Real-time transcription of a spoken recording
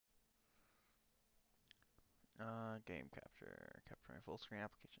Game capture, capturing full screen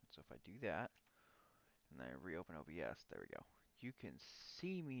application. So if I do that, and then I reopen OBS, there we go. You can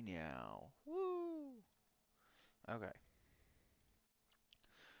see me now. Woo! Okay.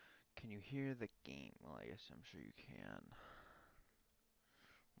 Can you hear the game? Well, I guess I'm sure you can.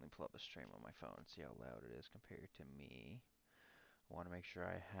 Let me pull up the stream on my phone and see how loud it is compared to me. I want to make sure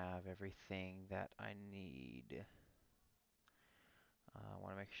I have everything that I need. I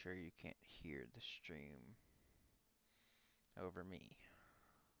want to make sure you can't hear the stream over me.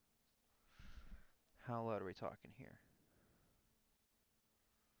 How loud are we talking here?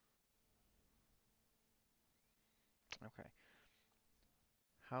 Okay.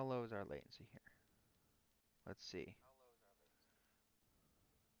 How low is our latency here? Let's see.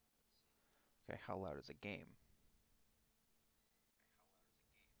 Okay, how loud is the game?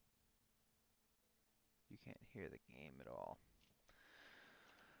 You can't hear the game at all.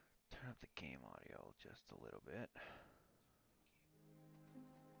 Turn up the game audio just a little bit.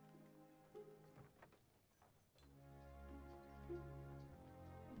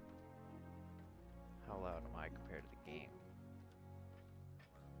 How loud am I compared to the game?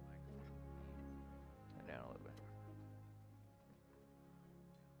 Turn down a little bit.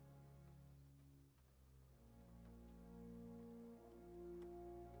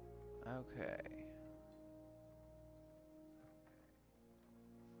 Okay.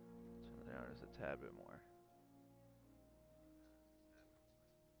 Turn it down just a tad bit more.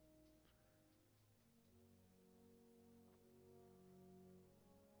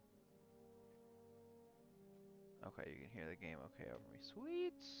 Okay, you can hear the game okay over me.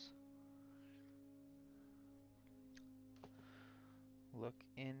 Sweet!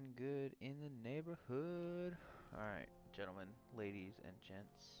 Looking good in the neighborhood. Alright, gentlemen, ladies, and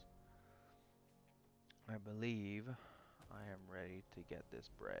gents. I believe I am ready to get this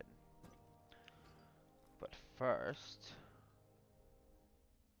bread. But first,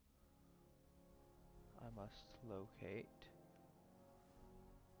 I must locate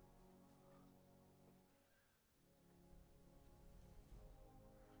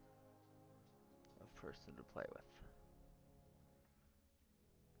a person to play with.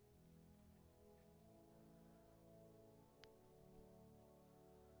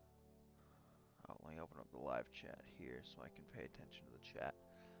 Oh, let me open up the live chat here so I can pay attention to the chat.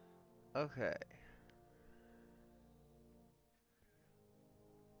 Okay.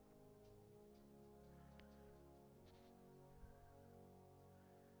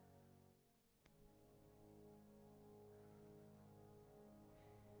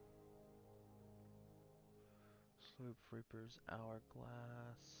 Sloop Reaper's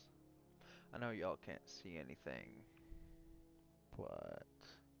Hourglass. I know y'all can't see anything, but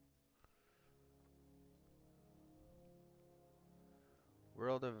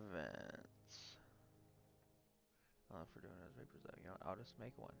world events. I don't know if we're doing those Reapers though. You know what? I'll just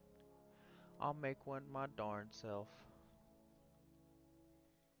make one. I'll make one my darn self.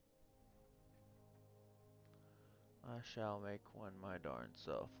 I shall make one my darn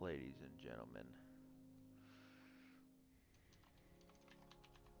self, ladies and gentlemen.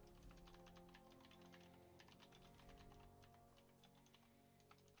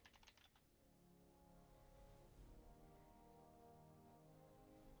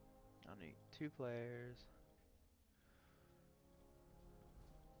 I'll need 2 players.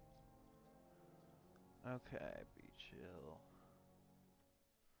 Okay, be chill.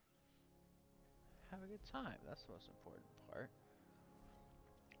 Have a good time. That's the most important part.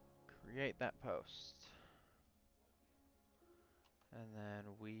 Create that post. And then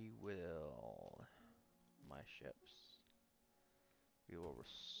we will... My ships. We will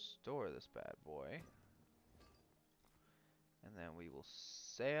restore this bad boy. And then we will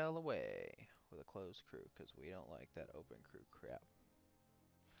sail away with a closed crew, because we don't like that open crew crap.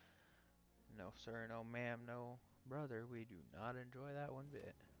 No sir, no ma'am, no brother, we do not enjoy that one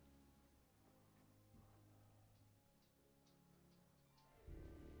bit.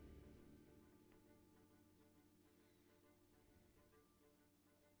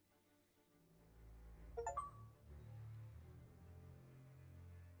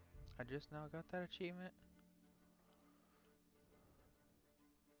 I just now got that achievement.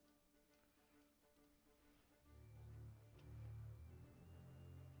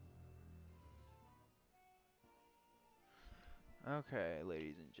 Okay,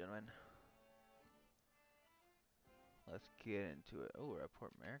 ladies and gentlemen. Let's get into it. Oh, we're at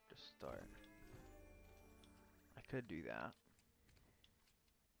Port Merrick to start. I could do that.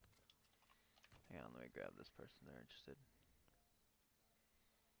 Hang on, let me grab this person they're interested.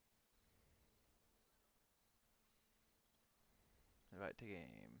 Invite to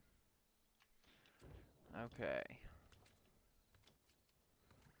game. Okay. I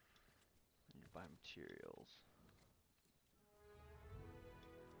need to buy materials.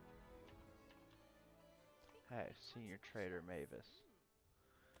 Hey, Senior Trader Mavis.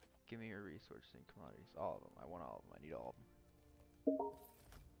 Give me your resources and commodities. All of them. I want all of them. I need all of them.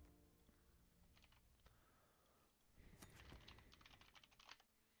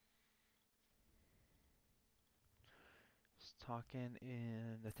 Just talking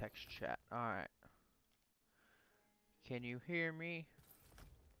in the text chat. Alright. Can you hear me,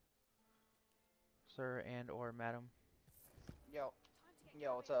 sir and or madam? Yo,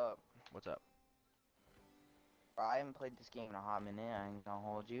 yo, what's up? What's up? Bro, I haven't played this game in a hot minute. I ain't gonna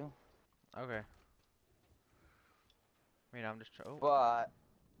hold you. Okay. I mean, I'm just oh, But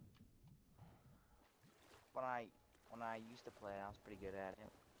when I when I used to play, I was pretty good at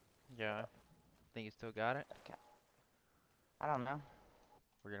it. yeah. Think you still got it? Okay. I don't know.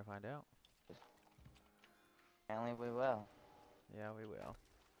 We're gonna find out. Apparently we will. Yeah, we will.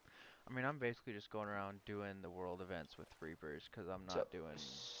 I mean, I'm basically just going around doing the world events with Reapers because I'm So, not doing.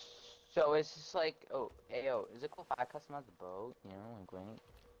 so it's just like, oh, hey, yo, is it cool if I customize the boat? You know, like, wait.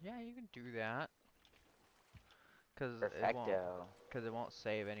 Yeah, you can do that. Cause it won't. Perfecto. Cause it won't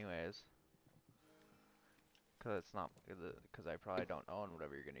save anyways. Cause it's not. Cause I probably don't own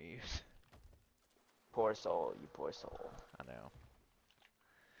whatever you're gonna use. Poor soul, you poor soul. I know.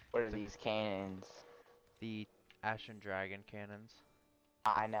 What are The these cannons? the Ashen Dragon cannons.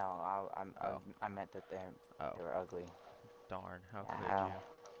 I know. Oh. I meant that Oh. they were ugly. Darn. How could Yeah. you?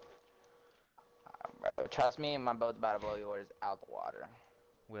 Bro, trust me, my boat's about to blow yours out the water.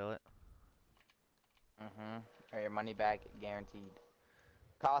 Will it? Mm-hmm. Or your money back guaranteed.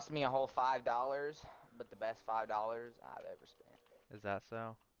 Cost me a whole $5, but the best $5 I've ever spent. Is that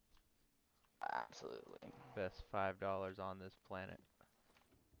so? Absolutely. Best $5 on this planet.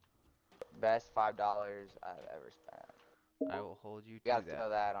 Best $5 I've ever spent. I will hold you You to gotta that. throw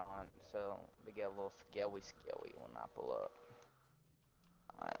that on so they get a little scaly when I pull up.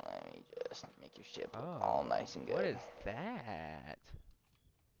 Alright, let me just make your ship look all Oh, nice and what good. is that?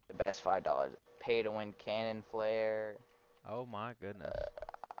 The best $5. Pay to win cannon flare. Oh my goodness.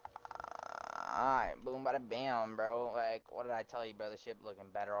 Alright, boom bada bam, bro. Like, what did I tell you, bro? The ship looking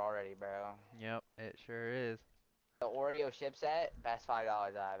better already, bro. Yep, it sure is. The Oreo ship set, best $5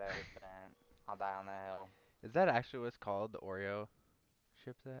 I've ever spent. I'll die on that hill. Is that actually what's called, the Oreo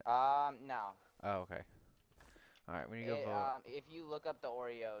chipset? No. Oh, okay. Alright, we need to go vote. If you look up the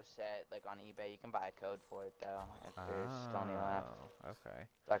Oreo set, like on eBay, you can buy a code for it though. If there's still any left, Oh, okay.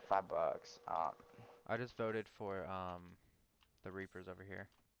 it's like $5. I just voted for the Reapers over here.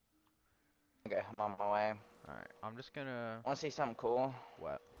 Okay, I'm on my way. Alright, I'm just gonna Want to see something cool?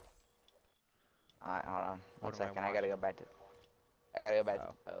 what? Alright, hold on. What One am I second. I gotta watching? go back to. I gotta go back to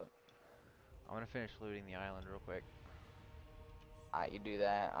Oh. the boat. I'm gonna finish looting the island real quick. Alright, you do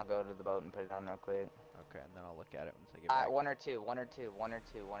that. I'll go to the boat and put it on real quick. Okay, and then I'll look at it once I get Alright, back. one or two, one or two, one or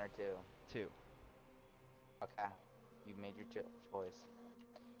two, one or two. Two. Okay, you made your choice.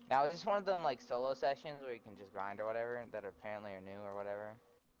 Now, is this one of them like solo sessions where you can just grind or whatever that apparently are new or whatever?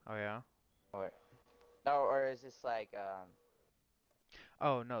 Oh yeah? Or no, or is this like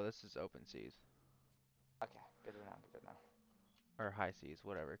Oh no, this is open seas. okay, good to know, good to know. Or high seas,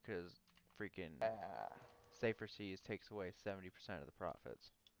 whatever, because freaking Uh, safer seas takes away 70% of the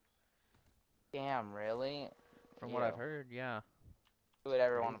profits. damn, really? From what I've Ew. heard, yeah. Who It's would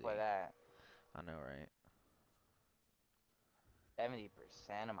ever want to play crazy. that? I know, right?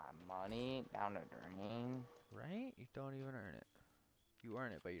 70% of my money down the drain. Right? You don't even earn it. You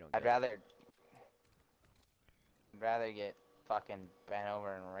earn it, but you don't I'd get it. rather, I'd rather get fucking bent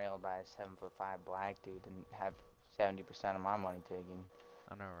over and railed by a 7'5" black dude than have 70% of my money taken.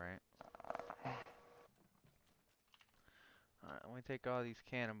 I know, right? Uh, Alright, let me take all these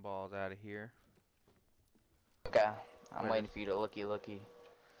cannonballs out of here. okay, I'm We're waiting just... for you to looky.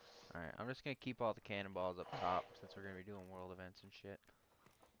 Alright, I'm just gonna keep all the cannonballs up top since we're gonna be doing world events and shit.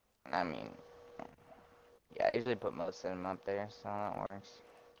 I mean, yeah, I usually put most of them up there, so that works.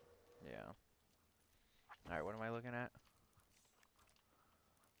 Yeah. Alright, what am I looking at?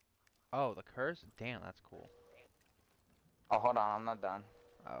 Oh, the curse? Damn, that's cool. Oh, hold on, I'm not done.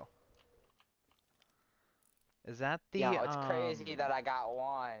 Oh. Is that You the, know, it's crazy that I got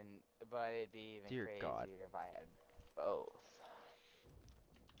one, but it'd be even Dear God. crazier if I had both.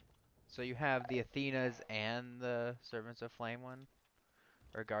 So you have the Athenas and the Servants of Flame one?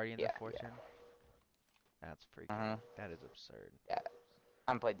 Or Guardians of Yeah, yeah. Fortune? That's freaking, Mm-hmm. that is absurd. Yeah.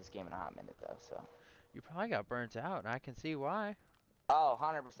 I haven't played this game in a hot minute, though, so. You probably got burnt out, and I can see why. Oh,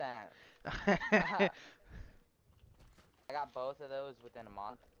 100%. I got both of those within a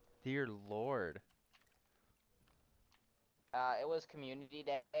month. Dear Lord. It was community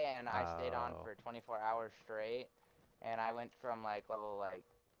day, and I stayed on Oh. for 24 hours straight. And I went from like level like,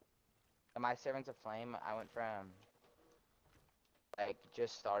 in my Servants of Flame, I went from like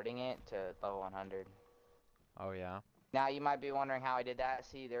just starting it to level 100. Oh yeah. Now you might be wondering how I did that.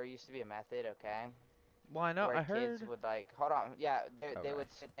 See, there used to be a method, okay, Well, I know. where I kids heard. would like, hold on, yeah, they Okay.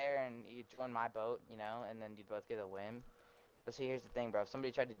 would sit there and you join my boat, you know, and then you'd both get a win. But see, here's the thing, bro. If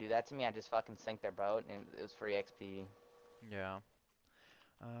somebody tried to do that to me, I just fucking sink their boat, and it was free XP. Yeah.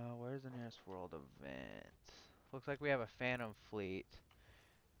 Where's the nearest world event? Looks like we have a Phantom Fleet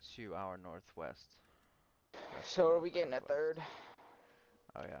to our northwest. West So of are we getting a northwest. third?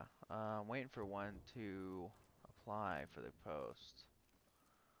 Oh yeah. I'm waiting for one to apply for the post.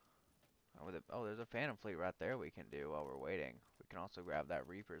 Oh, there's a Phantom Fleet right there we can do while we're waiting. We can also grab that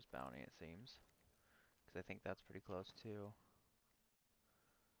Reaper's bounty, it seems. Because I think that's pretty close too.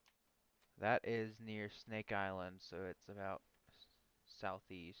 That is near Snake Island, so it's about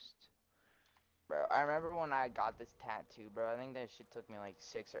southeast. Bro, I remember when I got this tattoo, bro. I think that shit took me like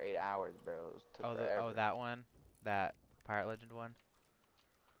 6 or 8 hours, bro. It took Oh, forever. that one? That Pirate Legend one?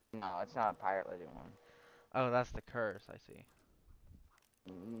 No, it's not a Pirate Legend one. Oh, that's the curse, I see.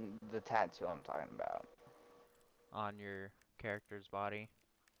 The tattoo I'm talking about. On your character's body.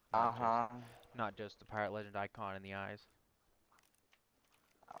 Not just Uh-huh. not just the Pirate Legend icon in the eyes.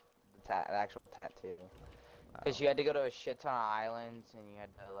 The actual tattoo. Because Oh. you had to go to a shit ton of islands, and you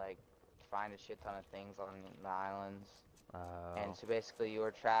had to, like, find a shit ton of things on the islands. And Oh. so basically you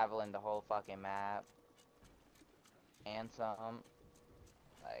were traveling the whole fucking map. And some.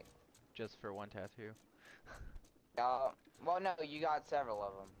 Like, Just for one tattoo. y'all. Well, no, you got several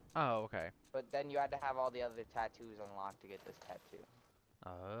of them. Oh, okay. But then you had to have all the other tattoos unlocked to get this tattoo.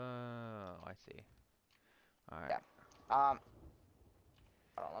 Oh, I see. Yeah. Alright. Um,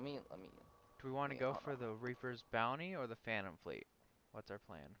 hold on, let me, Do we want to go hold for on. the Reaper's bounty or the Phantom Fleet? What's our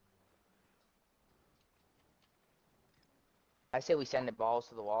plan? I say we send it balls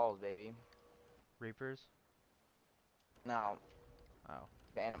to the walls, baby. Reapers? No, Oh.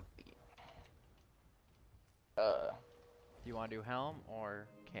 Phantom Fleet. Uh, Do you want to do Helm or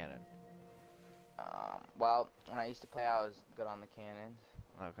Cannon? well, when I used to play, I was good on the cannons.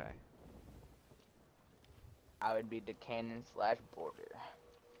 Okay. I would be the cannon slash border.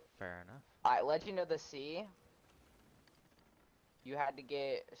 Fair enough. Alright, Legend of the Sea. You had to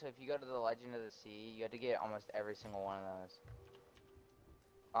get, so if you go to the Legend of the Sea, you had to get almost every single one of those.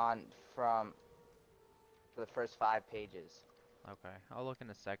 On, from, for the first 5 pages. Okay. I'll look in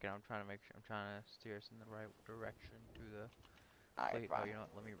a second. I'm trying to make sure I'm trying to steer us in the right direction to the Alright, fleet. Oh, fine. you know what?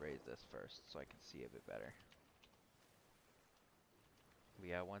 Let me raise this first so I can see a bit better. But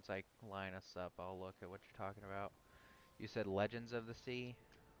yeah, once I line us up, I'll look at what you're talking about. You said Legends of the Sea?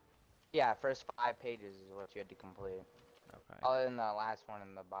 Yeah, first 5 pages is what you had to complete. Okay. Other than the last one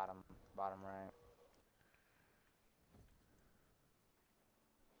in the bottom right.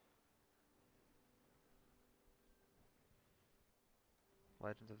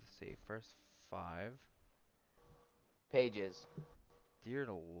 Legends of the Sea. First five. Pages. Dear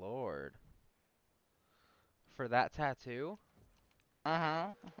Lord. For that tattoo? Uh-huh.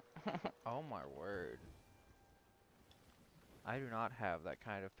 Oh my word. I do not have that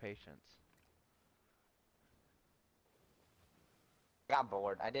kind of patience. Got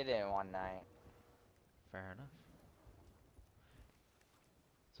bored. I did it in one night. Fair enough.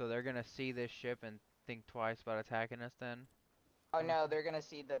 So they're gonna see this ship and think twice about attacking us then? Oh I'm no, assuming? they're gonna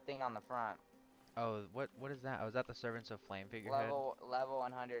see the thing on the front. Oh, what is that? Oh, is that the Servants of Flame figurehead? Level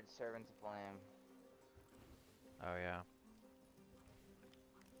 100 Servants of Flame. Oh yeah.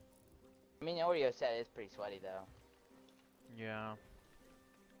 I mean, the Oreo set is pretty sweaty though. Yeah.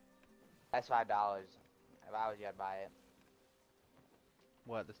 That's $5. If I was you, I'd buy it.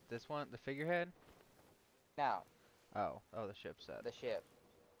 What, this one? The figurehead? No, Oh, the ship set. the ship.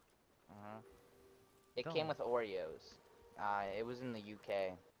 Uh-huh. It came Don't. with Oreos. It was in the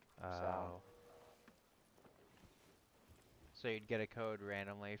UK, so. Oh. So you'd get a code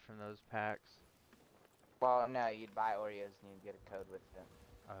randomly from those packs? Well, no, you'd buy Oreos and you'd get a code with it.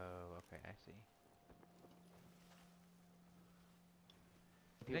 Oh, okay, I see.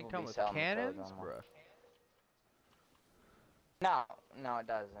 It didn't People come be with selling the codes cannons? online. Bruh. No, no, it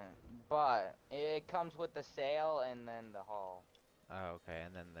doesn't. But it comes with the sail and then the hull. Oh, okay,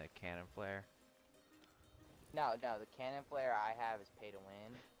 and then the cannon flare? No, no, the cannon flare I have is pay to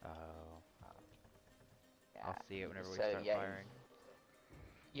win. Oh. Yeah. I'll see it whenever we So start yeah, firing.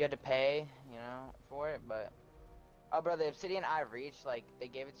 you had to pay, you know, for it. But oh, bro, the Obsidian I've reached, like they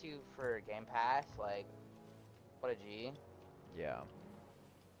gave it to you for Game Pass. Like, what a G. Yeah.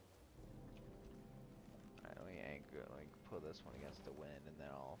 Alright, let me anchor gonna like put this one against the wind, and then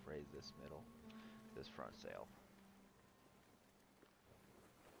I'll raise this this front sail.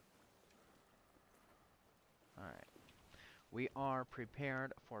 All right. We are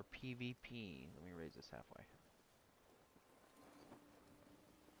prepared for PvP. Let me raise this halfway.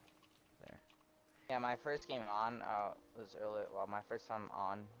 There. Yeah, my first game on was earlier. Well, my first time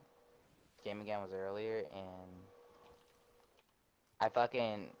on game again was earlier, and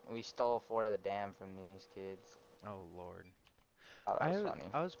we stole 4 of the dam from these kids. Oh Lord. Thought that was funny.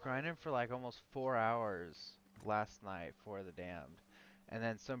 I was grinding for like almost 4 hours last night for the damned, and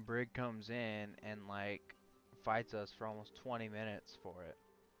then some brig comes in and like fights us for almost 20 minutes for it.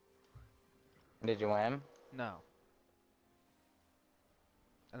 Did you win? No.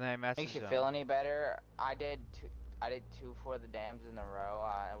 And then I Makes messaged you him. feel any better? I did 2 for the dams in a row.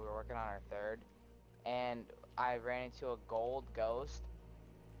 We were working on our 3rd, and I ran into a gold ghost.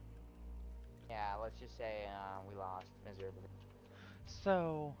 Yeah, let's just say we lost miserably.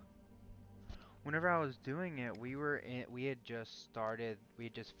 So, whenever I was doing it, we had just started, we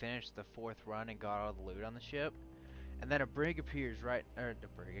had just finished the 4th run and got all the loot on the ship. And then a brig appears right, or the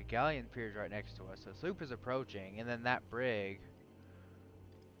brig, a galleon appears right next to us. So sloop is approaching, and then that brig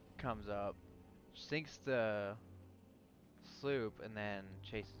comes up, sinks the sloop, and then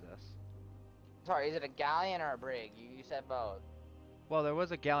chases us. Sorry, is it a galleon or a brig? You said both. Well, there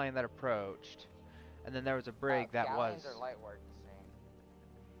was a galleon that approached, and then there was a brig that Galleons are was. light work the same.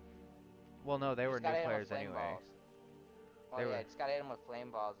 Well, no, they You were just new gotta hit them with players flame anyway. balls. Well, They yeah, were, just gotta hit them with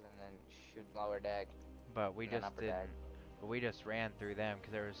flame balls and then shoot lower deck but we and then just upper deck. didn't. But we just ran through them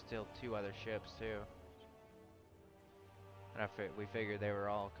because there was still 2 other ships too. And we figured they were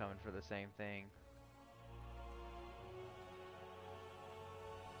all coming for the same thing.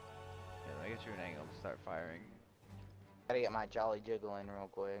 Yeah, let me get you an angle to start firing. Gotta get my jolly jiggle in real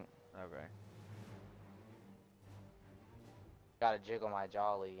quick. Okay. Gotta jiggle my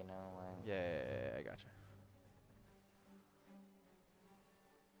jolly, you know. Like. Yeah, I gotcha.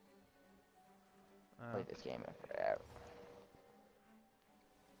 Played this game in forever.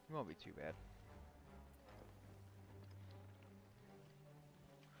 It won't be too bad.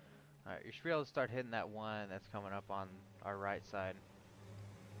 Alright, you should be able to start hitting that one that's coming up on our right side.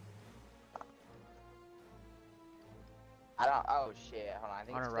 I don't. Oh shit! Hold on. I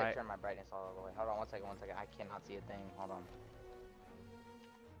think On it's our 'cause I right. turned my brightness all the way. Hold on, 1 second, 1 second. I cannot see a thing. Hold on.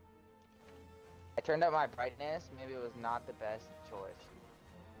 I turned up my brightness. Maybe it was not the best choice.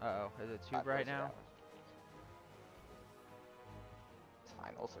 Uh-oh, is it too bright now? It's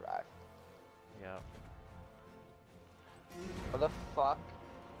fine. We'll survive. Yep. What the fuck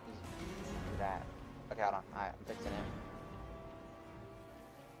is that? Okay, hold on. Alright, I'm fixing it.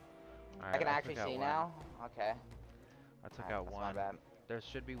 Alright, I can actually took out see one. now? Okay. I took Alright, out that's one. my bad. There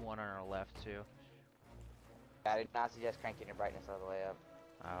should be one on our left too. Yeah, I did not suggest cranking your brightness all the way up.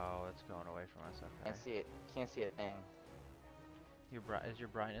 Oh, it's going away from us. Okay. Can't see it. Can't see a thing. Is your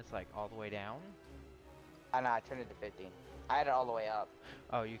brightness like all the way down? I know, I turned it to 50. I had it all the way up.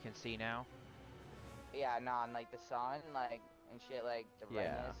 Oh, you can see now? Yeah, no, and like the sun, like, and shit, like, the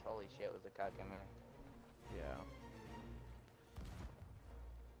Yeah. brightness, holy shit, was a cuck in there. Yeah.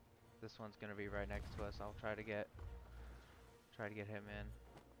 This one's gonna be right next to us. I'll try to get him in.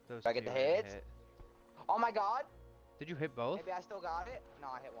 Those Do I get the two are gonna hits? hit. Oh my god! Did you hit both? Maybe I still got it? No,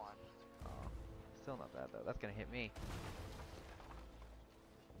 I hit one. Oh, still not bad though. That's gonna hit me.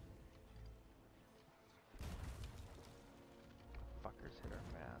 Fuckers hit our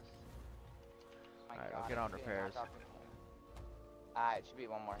fast. My Alright, god, I'll get I'm on getting repairs. knocked off. Alright, it should be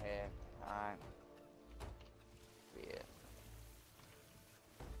one more hit. Alright. Be it.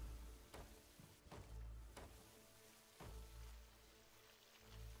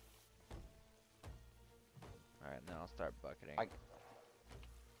 Alright, then I'll start bucketing.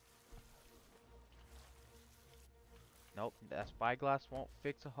 Nope, that spyglass won't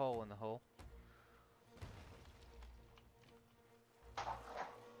fix a hole in the hull.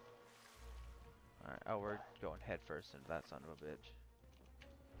 Alright, oh, we're going head first into that son of a bitch.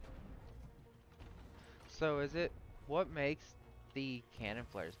 So what makes the cannon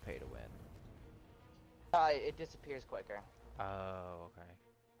flares pay to win? It disappears quicker. Oh, okay.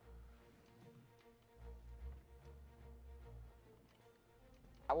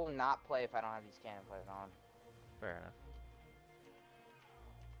 I will not play if I don't have these cannon flares on. Fair enough.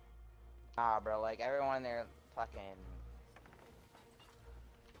 Ah, bro, like, everyone in there fucking...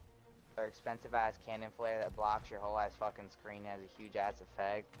 Their expensive ass cannon flare that blocks your whole ass fucking screen has a huge ass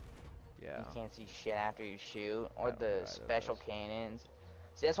effect. Yeah. You can't see shit after you shoot. Or I don't do the either of special those. cannons.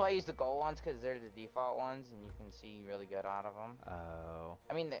 See, that's why I use the gold ones, because they're the default ones, and you can see really good out of them. Oh,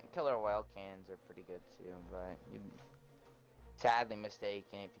 I mean, the killer whale cans are pretty good too, but you'd sadly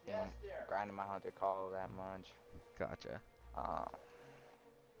mistaken if you didn't grind my hunter call that much. gotcha. Uh,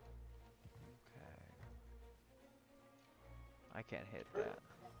 Okay. I can't hit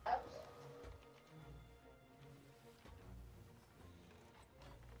that.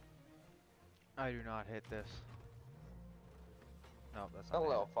 I do not hit this. Nope, that's a not it.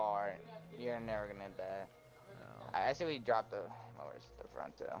 little far. You're never gonna hit that. No. I see we dropped the lowers at the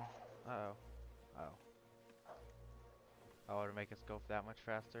front too. Uh-oh. Oh. Oh, to make us go that much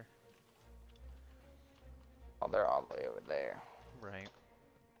faster? Oh, they're all the way over there. Right.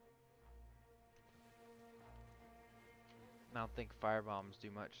 I don't think firebombs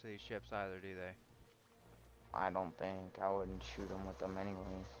do much to these ships either, do they? I don't think I wouldn't shoot them with them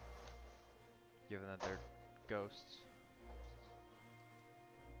anyways. Given that they're ghosts.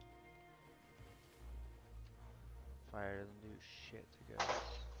 Fire doesn't do shit to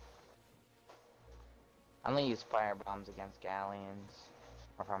ghosts. I only use fire bombs against galleons,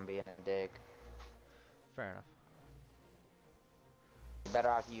 or if I'm being a dick. Fair enough. You're better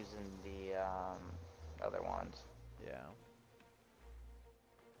off using the other ones, Yeah.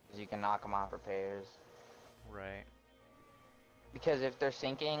 because you can knock them off repairs. Right. Because if they're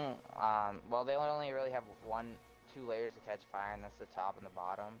sinking, well, they only really have two layers to catch fire, and that's the top and the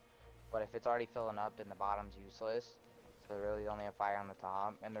bottom. But if it's already filling up, then the bottom's useless. So they really only have fire on the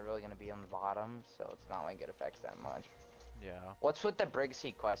top, and they're really gonna be on the bottom, so it's not like it affects that much. Yeah. What's with the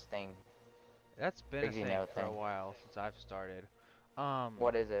Briggsy quest thing? That's been a Briggsy thing note for a thing. while since I've started.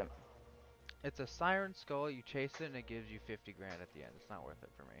 What is it? It's a siren skull, you chase it and it gives you 50 grand at the end. It's not worth it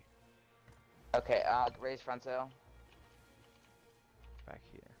for me. Okay, raise front sail. Back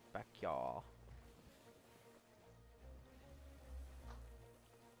here. Back y'all.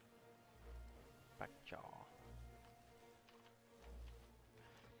 Back y'all.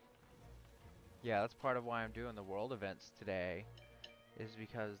 Yeah, that's part of why I'm doing the world events today. Is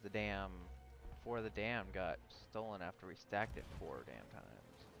because before the dam got stolen after we stacked it 4 damn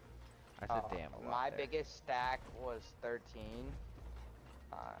times. I said damn a lot My there. biggest stack was 13.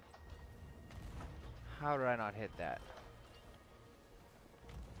 How did I not hit that?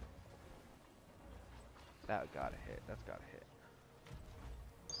 That gotta hit. That's gotta hit.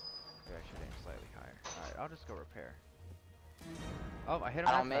 Maybe I should aim slightly higher. Alright, I'll just go repair. Oh, I hit him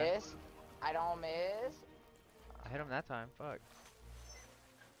I that don't time. miss. I don't miss. I hit him that time. Fuck.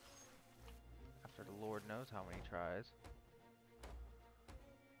 After the Lord knows how many tries.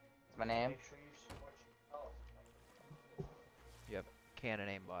 What's my name? Yep. Cannon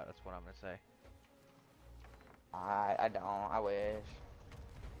aimbot. That's what I'm gonna say. I don't. I wish.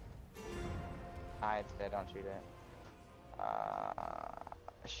 I said don't shoot it.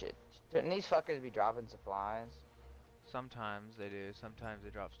 Shit. Shouldn't these fuckers be dropping supplies? Sometimes they do. Sometimes they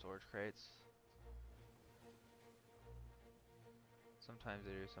drop storage crates. Sometimes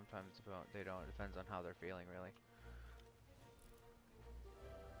they do. Sometimes they don't. It depends on how they're feeling, really.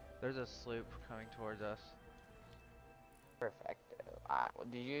 There's a sloop coming towards us. Perfecto.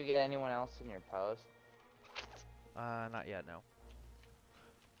 Did you get anyone else in your post? Not yet, no.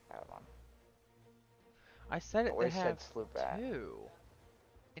 Hold on. I said it to Where's have said sloop at? 2,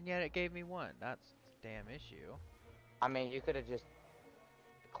 and yet it gave me 1. That's the damn issue. I mean, you could have just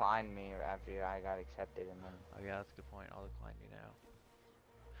declined me after I got accepted, and then. Oh yeah, that's a good point. I'll decline you now.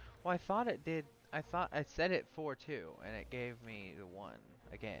 Well, I thought it did. I thought I set it for 2, and it gave me the 1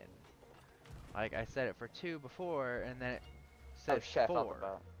 again. Like I set it for 2 before, and then it Oh, said chef off 4. the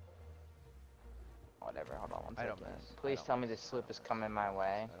boat. Whatever. Hold on one I second. don't miss. I Please don't tell me miss. this I sloop don't is miss. coming my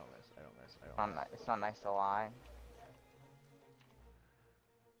way. I don't miss. I don't miss. I don't miss. It's not nice to lie.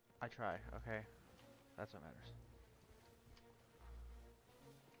 I try. Okay, that's what matters.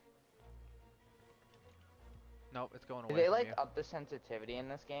 Nope, it's going Did away they from like you. up the sensitivity in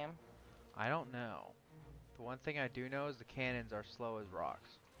this game? I don't know. The one thing I do know is the cannons are slow as rocks.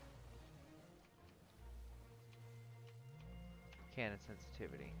 Cannon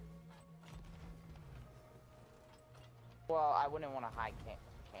sensitivity. Well, I wouldn't want a high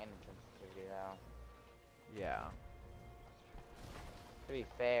cannon sensitivity though. Yeah. To be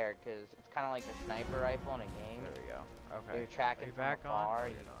fair, because it's kind of like a sniper rifle in a game. There we go. Okay. You're tracking Are you from back afar.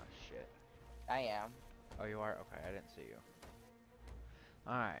 on? Oh shit. I am. Oh, you are? Okay, I didn't see you.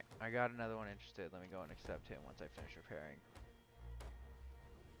 Alright, I got another one interested. Let me go and accept him once I finish repairing.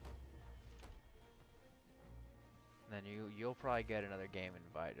 And then you'll probably get another game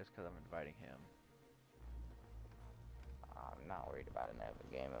invite just because I'm inviting him. I'm not worried about another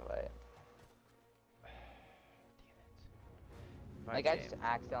game of it. Damn it. Invite Like, I just game.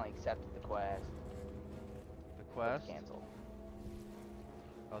 accidentally accepted the quest. The So it's quest? canceled.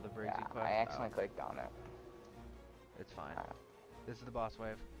 Oh, the Yeah, Briggsy I quest? Oh, accidentally clicked on it. it's fine. Uh, This is the boss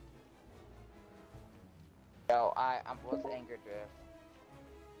wave. Yo, what's the anchor drift?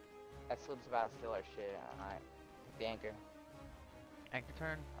 That sloop's about to steal our shit. Alright, take the anchor. Anchor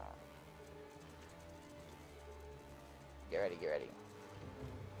turn? Uh, get ready, get ready.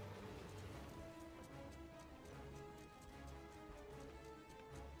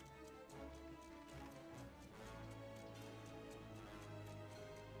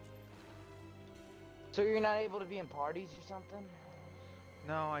 So you're not able to be in parties or something?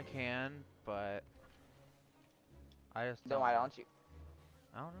 No, I can, but I just Then don't. why don't you?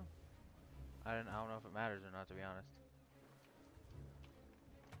 I don't know. I don't know if it matters or not, to be honest.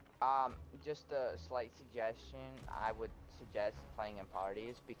 Just a slight suggestion. I would suggest playing in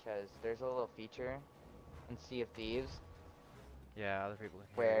parties because there's a little feature in Sea of Thieves Yeah, other people can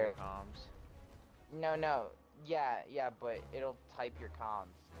hear your where comms. no, yeah, but it'll type your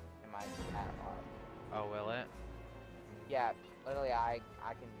comms in my chat log. Oh, will it? Yeah, literally, I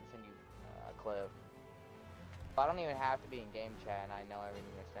can send you a clip. I don't even have to be in game chat, and I know everything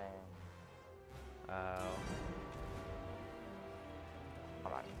you're saying. Oh.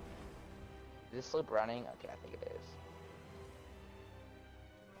 Hold on. Is this sloop running? Okay, I think it is.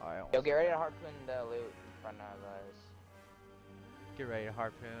 I Yo, almost get ready to got- harpoon the loot in front of us. Get ready to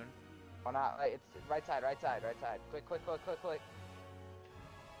harpoon. Oh, not like it's right side, right side, right side. Quick.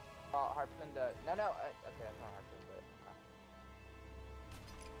 Oh, harpoon the. No. Okay, that's not harpoon, but.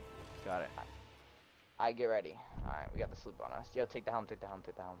 Got it. Alright, get ready. Alright, we got the sloop on us. Yo, take the helm, take the helm.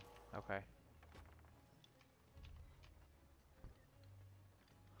 Okay.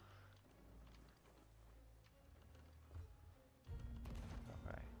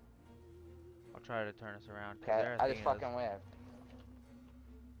 Okay. I'll try to turn us around, because Okay, they're I just Athena's. fucking whiffed.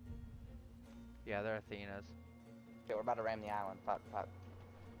 Yeah, they're Athena's. Okay, we're about to ram the island. Fuck.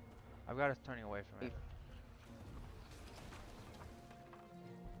 I've got us turning away from it.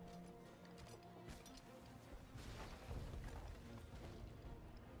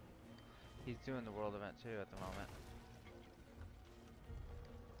 He's doing the world event too at the moment.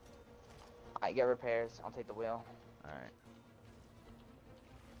 Alright, get repairs. I'll take the wheel. Alright.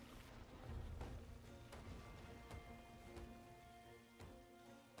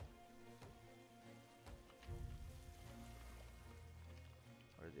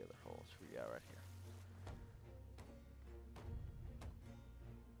 Where's the other holes? We got right here.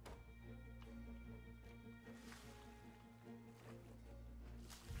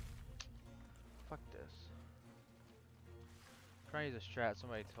 Fuck this. Trying to use a strat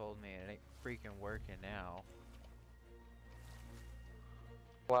somebody told me and it ain't freaking working now.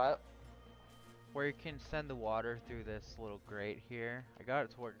 What? Where you can send the water through this little grate here. I got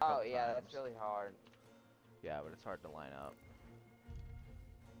it to work a Oh, couple yeah, times. that's really hard. Yeah, but it's hard to line up.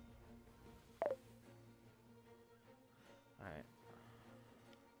 Alright.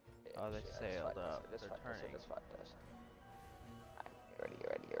 Yeah, Oh, they shit, sailed up. Just They're fuck this. turning. Just fuck this. Alright,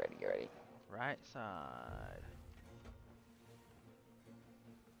 get ready. Right side.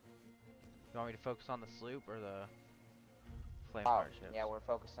 You want me to focus on the sloop or the flame Oh, guard ships? yeah, we're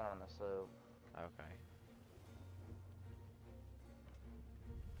focusing on the sloop. Okay.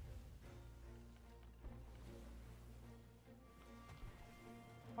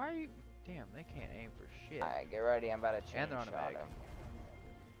 Why are you... Damn, they can't aim for shit. Alright, get ready. I'm about to chain And they're on a shot meg. him.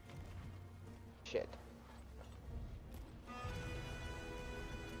 Shit.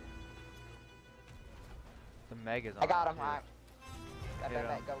 The meg is on I got them, him. too. Alright.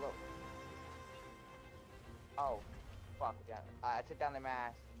 Hit 'em. Go. Oh, fuck. Yeah. I took down the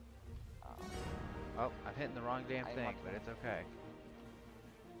mast. Oh. Oh, I'm hitting the wrong damn I thing, want but to- it's okay.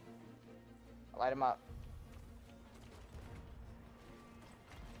 Light him up.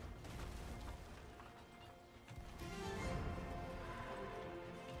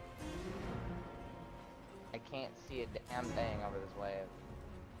 I can't see a damn thing over this wave.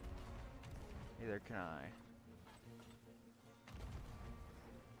 Neither can I.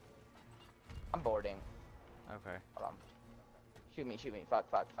 I'm boarding. Okay. Hold on. Shoot me. Fuck.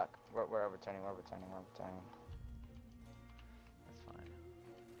 We're overturning. That's fine.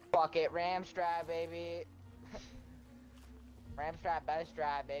 Fuck it. Ram strat, baby. Ram strat, best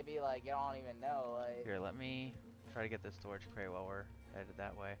strat, baby. Like, you don't even know. Like, Here, let me try to get this storage crate while we're headed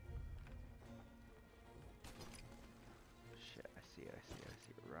that way. Shit, I see it.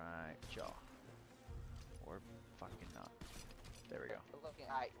 Right, jaw. Or fucking not. There we go. we're looking.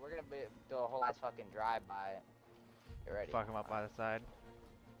 Alright, we're gonna do a whole ass fucking drive by it. Get ready. Fuck them up by the side.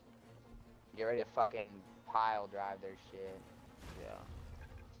 Get ready to fucking pile drive their shit. Yeah.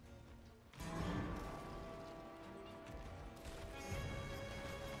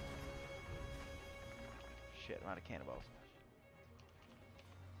 Shit, I'm out of cannonballs.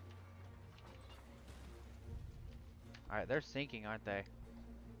 Alright, they're sinking, aren't they?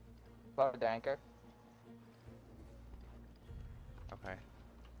 Load the anchor. Okay.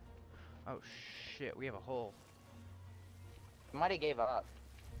 Oh shit, we have a hole. Might have gave up.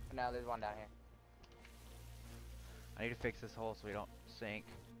 No, there's one down here. I need to fix this hole so we don't sink.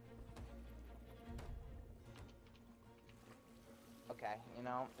 Okay, you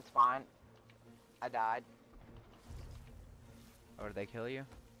know, it's fine. I died. Oh, did they kill you?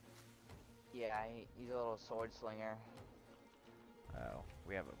 Yeah, he's a little sword slinger. Oh,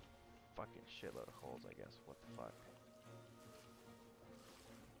 we have a fucking shitload of holes, I guess. What the fuck?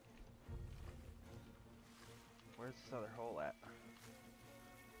 Where's this other hole at?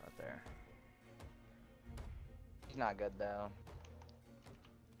 Right there. He's not good though.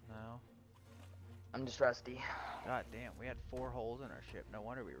 No? I'm just rusty. God damn, we had 4 holes in our ship. No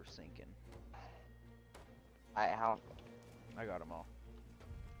wonder we were sinking. How? I got them all.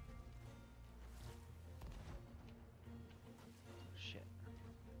 Shit.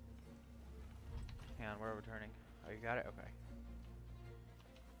 Hang on, we're returning. Oh, you got it? Okay.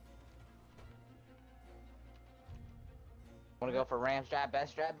 Wanna go for ram strap,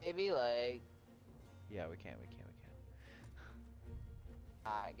 best strap, baby? Like, Yeah, we can.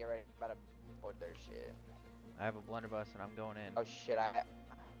 get ready. About to board their shit. I have a blunderbuss and I'm going in. Oh shit,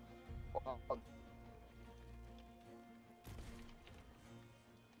 oh,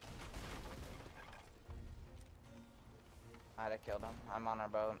 I'd have killed him. I'm on our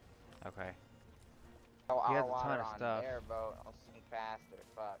boat. Okay. Oh, He has our a ton water of on stuff. their boat. I'll sink faster.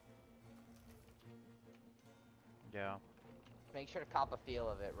 Fuck. Yeah. Make sure to cop a feel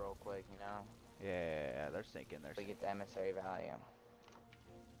of it real quick, you know? Yeah, they're sinking. They're We sinking. get the emissary value.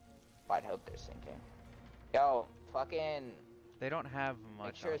 I'd hope they're sinking. Yo, fucking. They don't have Make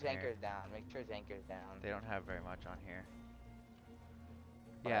much sure on his here. anchor's down. Make sure his anchor's down. They don't have very much on here.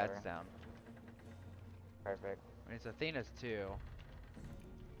 Yeah, Whatever. it's down. Perfect. I mean, it's Athena's too.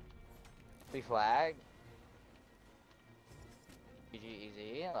 We flag. GG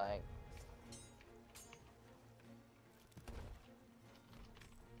easy. Like.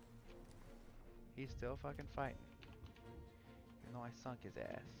 He's still fucking fighting. Even though I sunk his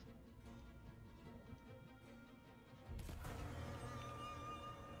ass.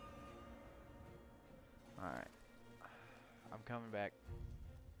 Alright. I'm coming back.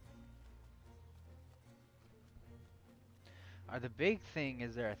 The big thing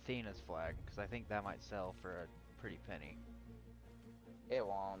is their Athena's flag, because I think that might sell for a pretty penny. It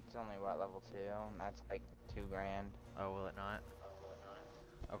won't. It's only what, level 2? And that's like 2 grand. Oh, will it not?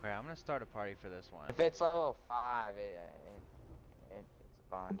 Okay, I'm gonna start a party for this one. If it's level 5, it's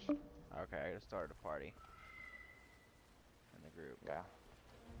a bunch. Okay, I gotta start a party in the group. Yeah.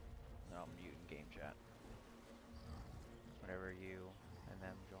 No, I'm muting game chat. Whenever you and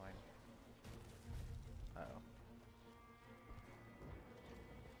them join. Uh-oh.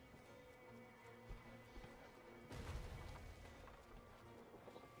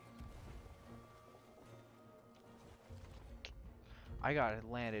 I got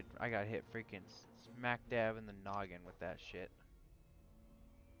landed. I got hit freaking smack dab in the noggin with that shit.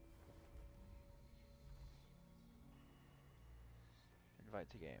 Invite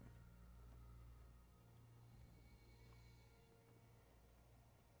to game.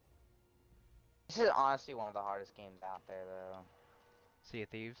 This is honestly one of the hardest games out there, though. Sea of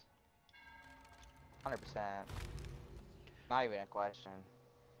Thieves. 100%. Not even a question.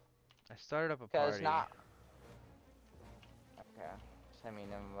 I started up a Because party. not. Okay. Send me an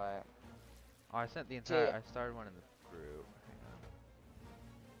invite. Oh, I sent the See, entire. I started one in the group.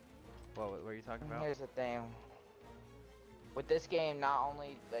 Hang on. What were you talking about? here's the thing. With this game, not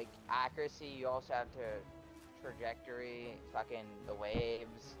only like accuracy, you also have to trajectory, fucking the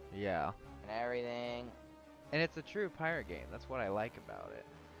waves Yeah. and everything. And it's a true pirate game. That's what I like about it.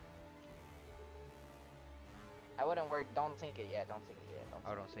 I wouldn't work. Don't sink it yet. Don't sink it yet.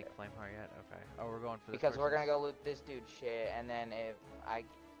 Oh, don't sink Flameheart yet? Okay. Oh, we're going for this Because we're gonna person's- go loot this dude's shit, and then if I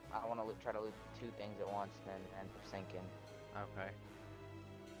want to try to loot 2 things at once, then we're sinking. Okay.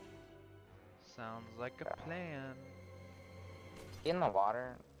 Sounds like a Yeah. plan. In the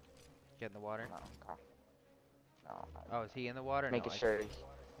water? Get in the water. No. Okay. No. Oh, is he in the water? Making No, sure.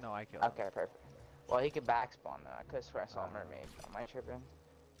 No, I killed him. Okay, perfect. Well, he could back spawn though. I could swear I saw a Oh. mermaid. Am I tripping?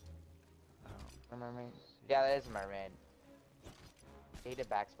 Oh, A mermaid? see. Yeah, that is a mermaid. He did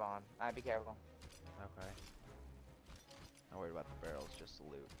back spawn. Alright, be careful. Okay. Not worried about the barrels, just the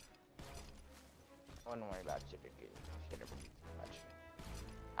loot. Wouldn't worry about shit too much.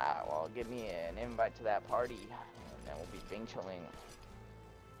 Well, give me an invite to that party, and then we'll be bing chilling.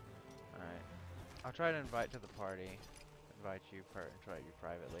 Alright. I'll try to invite to the party. Invite you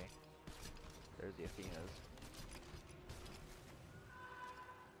privately. There's the Athenas.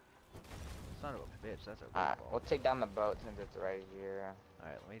 Son of a bitch, that's a Alright, rainbow. we'll take down the boat since it's right here.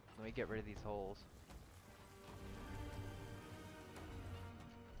 Alright, let me get rid of these holes.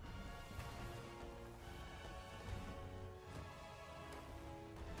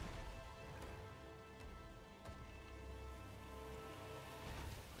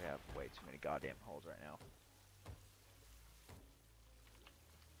 We have way too many goddamn holes right now.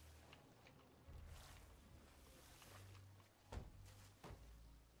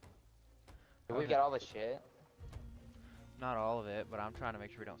 Did we Okay. get all the shit? Not all of it, but I'm trying to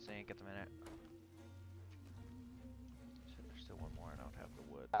make sure we don't sink at the minute. Shit, there's still one more and I don't have the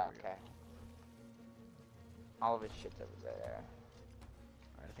wood. There we go. Okay. All of his shit's over there.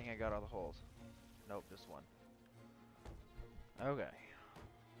 Alright, I think I got all the holes. Nope, just one. Okay.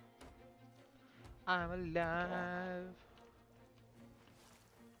 I'm alive.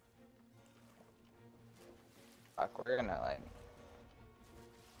 Fuck, we're gonna like.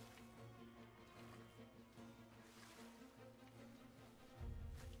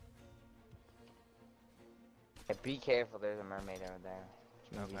 Hey, be careful, there's a mermaid over there.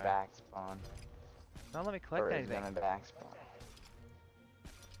 Which means he Okay. back spawn. Don't let me collect Or is anything. gonna back spawn.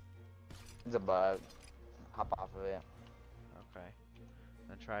 It's a bug. Hop off of it. Okay.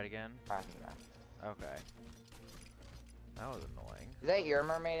 Then try it again. Fucking no. Okay. That was annoying. Is that your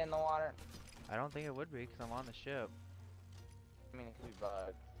mermaid in the water? I don't think it would be because I'm on the ship. I mean, it could be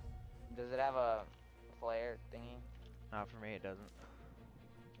bug. Does it have a flare thingy? Not for me, it doesn't.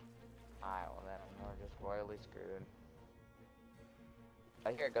 Alright, well then we're just royally screwed.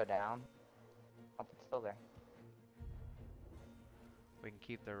 I hear it go down. Oh, it's still there. We can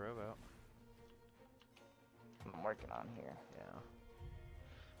keep the rowboat. I'm working on here. Yeah.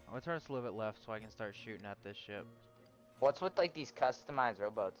 I'm gonna turn us a little bit left so I can start shooting at this ship. What's with like these customized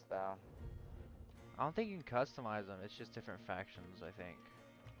rowboats though? I don't think you can customize them. It's just different factions, I think.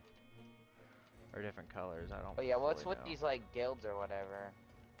 Or different colors. I don't Oh yeah, what's fully with know. these like guilds or whatever?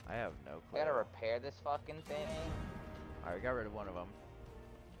 I have no We clue. gotta repair this fucking thing. Alright, we got rid of one of them.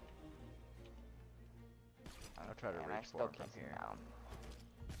 I'll try to And reach I for still him from can't see here. now.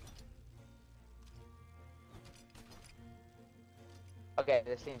 Okay,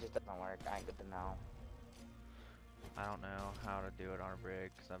 this thing just doesn't work. I ain't good to know. I don't know how to do it on a brig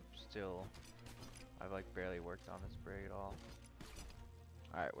because I've like barely worked on this brig at all.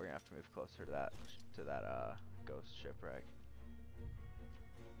 Alright, we're gonna have to move closer to that ghost shipwreck.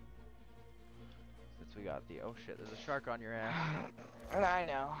 Since we got oh shit, there's a shark on your ass. I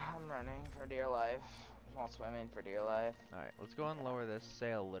know. I'm running for dear life. While swimming for dear life. Alright, let's go and lower this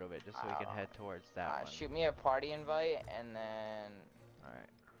sail a little bit just so we can head towards that one. Shoot me a party invite and then Alright.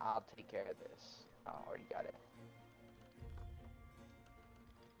 I'll take care of this. Oh, already got it.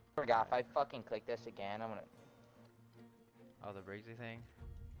 Forgot, if I fucking click this again, I'm gonna... Oh, the Briggsy thing?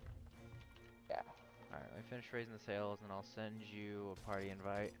 Yeah. Alright, let me finish raising the sails and I'll send you a party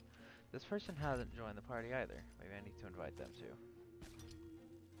invite. This person hasn't joined the party either. Maybe I need to invite them too.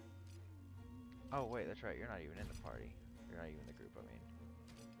 Oh wait, that's right, you're not even in the party. You're not even in the group, I mean.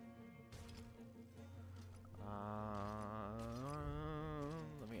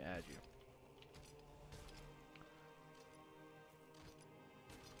 Let me add you.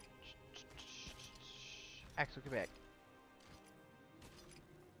 Axel Quebec.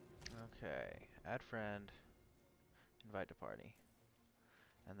 Okay, add friend, invite to party.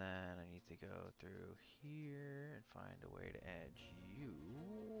 And then I need to go through here and find a way to add you,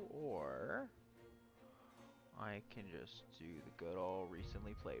 or I can just do the good old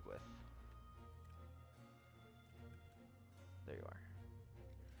recently played with. There you are.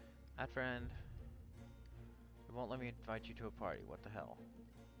 Add friend. It won't let me invite you to a party. What the hell?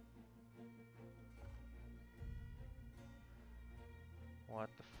 What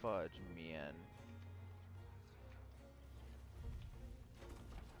the fudge, man?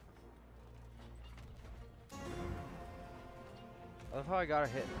 I love how I got a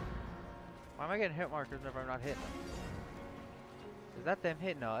hit. Why am I getting hit markers whenever I'm not hitting them? Is that them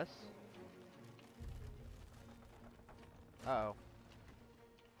hitting us? Uh-oh.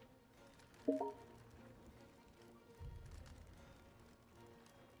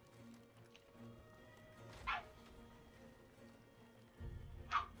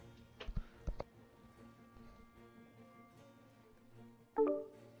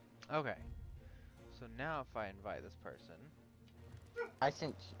 Okay. So now if I invite this person, I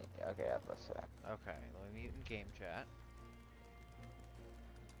sent. Okay, let's see. Okay, let me mute in game chat.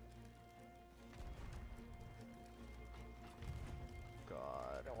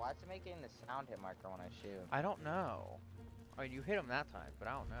 God. Yo, why is it making the sound hit marker when I shoot? I don't know. I mean, you hit him that time, but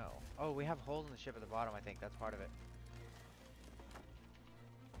I don't know. Oh, we have holes in the ship at the bottom, I think. That's part of it.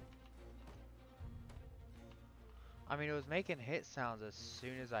 I mean, it was making hit sounds as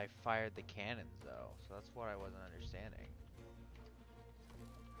soon as I fired the cannons, though. So that's what I wasn't understanding.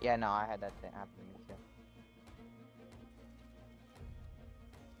 Yeah, no, I had that thing happen to me too.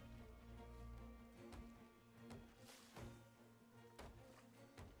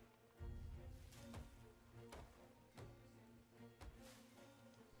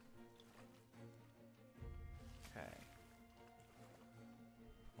 Okay.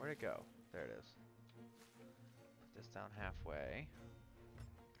 Where'd it go? There it is. Put this down halfway.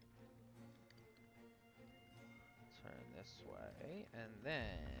 Turn this way. And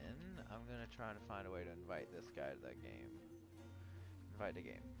then I'm gonna try to find a way to invite this guy to that game. Invite the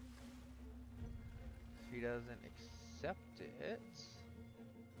game. If he doesn't accept it,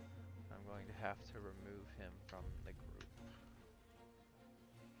 I'm going to have to remove him from the group.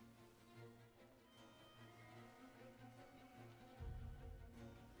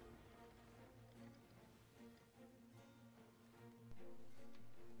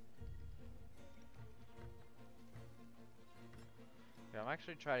 Yeah, I'm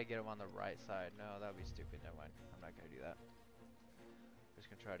actually trying to get him on the right side. No, that would be stupid. Never mind. I'm not going to do that. I'm just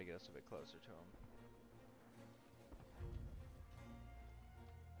going to try to get us a bit closer to him.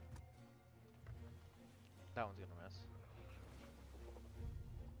 That one's going to miss.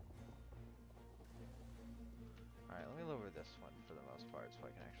 Alright, let me lower this one for the most part so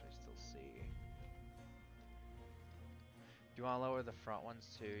I can actually still see. Do you want to lower the front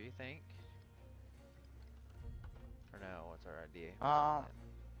ones too, you think? Or no? What's our idea? What's our plan?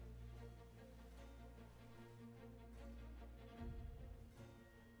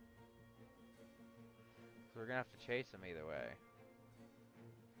 So we're going to have to chase him either way.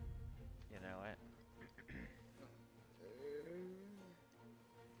 You know it?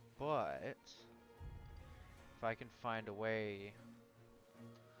 But if I can find a way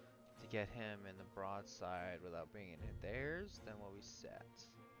to get him in the broadside without bringing in theirs, then we'll be set.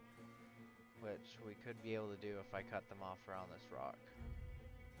 Which we could be able to do if I cut them off around this rock.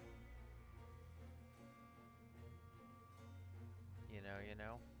 You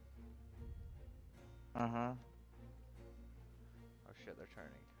know? Uh-huh. Oh shit, they're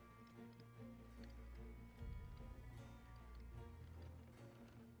turning.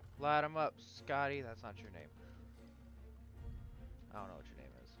 Light 'em up, Scotty. That's not your name. I don't know what your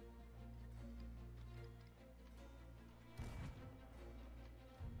name is.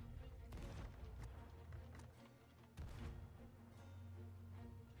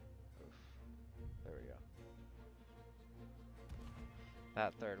 Oof. There we go.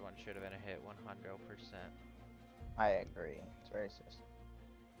 That third one should have been a hit 100%. I agree. It's racist.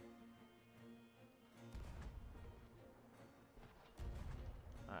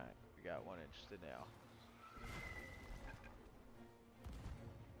 Alright, we got one interested now.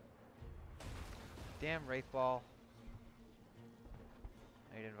 Damn Wraith Ball.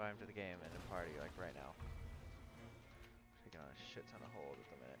 I need to invite him to the game and a party like right now. Taking on a shit ton of hold at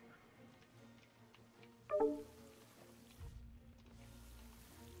the minute.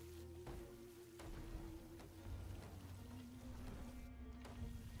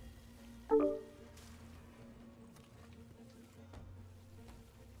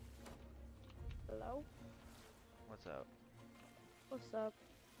 Hello? What's up? What's up?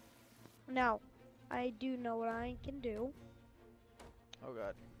 Now, I do know what I can do. Oh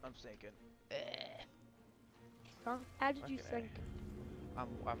god, I'm sinking. Huh? How did you Fucking sink? I'm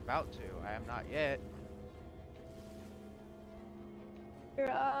about to. I am not yet.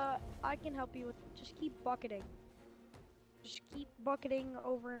 Here, I can help you with. Just keep bucketing. Just keep bucketing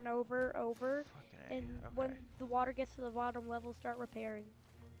over and over, Fucking and A. when Okay. the water gets to the bottom level, start repairing.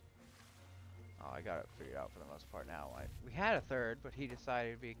 Oh, I got it figured out for the most part now. We had a third, but he decided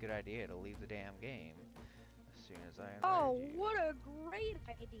it'd be a good idea to leave the damn game as soon as I invited Oh, you. what a great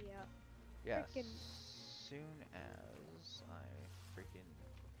idea! Yes. Freaking. Soon as I freaking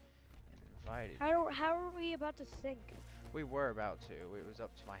invited How are we about to sink? We were about to. It was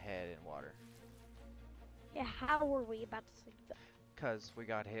up to my head in water. Yeah, how are we about to sink? Cause we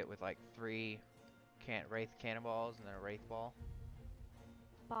got hit with like 3 Wraith cannonballs and then a Wraith ball.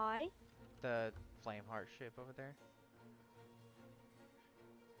 By? The Flameheart ship over there.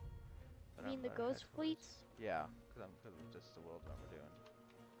 You mean the ghost fleets? Yeah, cause of just the world run we're doing.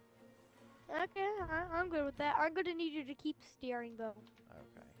 Okay, I'm good with that. I'm gonna need you to keep steering though.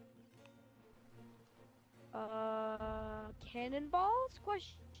 Okay. Cannonballs?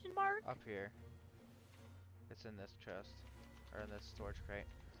 Question mark. Up here. It's in this chest. Or in this storage crate.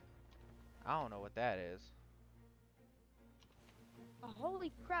 I don't know what that is.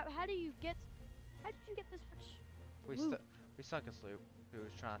 Holy crap! How did you get? How did you get this much We stu loot, we sunk a sloop who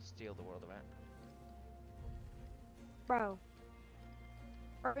was trying to steal the world event. bro?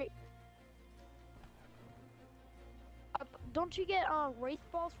 Alright. Don't you get wraith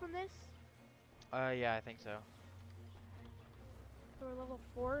balls from this? Yeah, I think so. Or level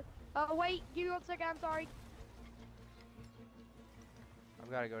 4? Wait, give me 1 second. I'm sorry.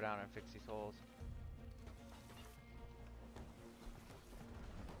 I've got to go down and fix these holes.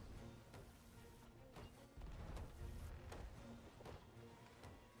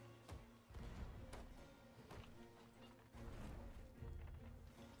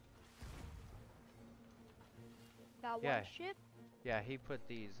 Got Yeah. one ship. Yeah, he put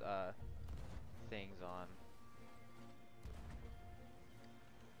these things on.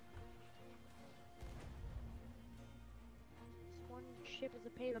 This one ship is a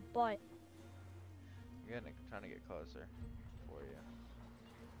pain in the butt. Trying to get closer for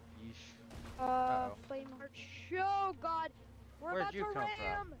you. Yeesh. Flame march. Oh god, we're Where'd about you to come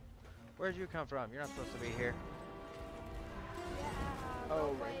ram. from? Where'd you come from? You're not supposed to be here. Yeah. Oh, Go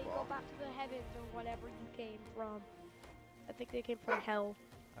away. wraith Go ball. back to the heavens or whatever you came from. I think they came from hell.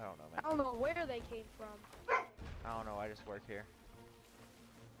 I don't know, I man. don't know where they came from. I don't know. I just work here.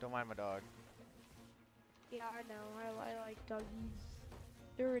 Don't mind my dog. Yeah, I know. I like doggies.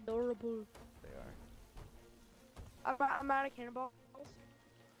 They're adorable. They are. I'm out of cannonballs.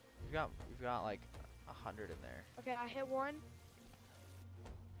 You've got like 100 in there. Okay, I hit one.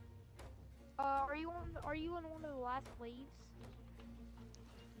 Are you in one of the last waves?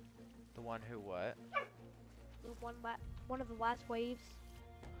 The one who what? One of the last waves.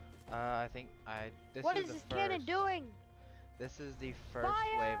 I think this What is is the this first. cannon doing? This is the first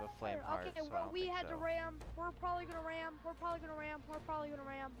Fire! wave of flame hearts. Okay, So I well don't we think had so. to ram. We're probably gonna ram. We're probably gonna ram. We're probably gonna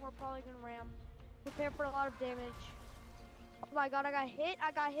ram. We're probably gonna ram. Prepare for a lot of damage. Oh my god, I got hit.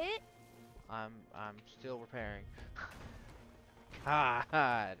 I got hit. I'm still repairing.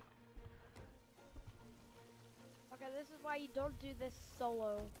 God. Okay, this is why you don't do this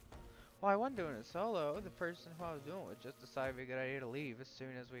solo. Well, I wasn't doing it solo. The person who I was doing it with just decided it'd be a good idea to leave as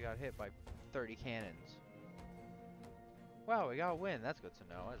soon as we got hit by 30 cannons. Wow, we got a win. That's good to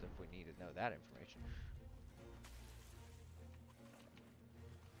know, as if we need to know that information.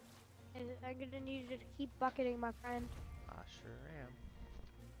 And I'm gonna need you to keep bucketing, my friend. I sure am.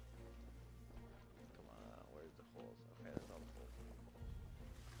 Come on, where's the holes? Okay, there's all the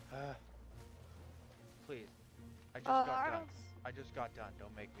holes. Please. I just got I done. don't. I just got done.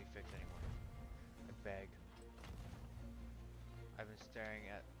 Don't make me fix anymore. I beg. I've been staring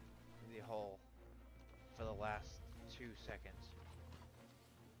at the hole for the last 2 seconds.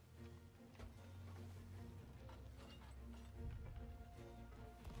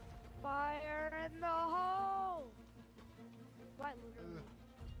 Fire in the hole! What? Literally.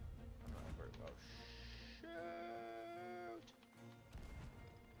 I'm not worried about shoot.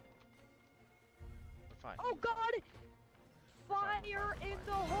 We're fine. Oh god! Fine, Fire fine, in fine.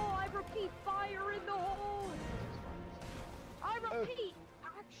 the hole! I repeat, fire in the hole! It's fine. I repeat,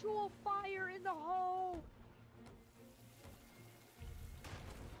 actual fire in the hole!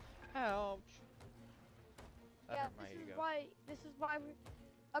 Ouch. That Yeah, hurt my ego. this is why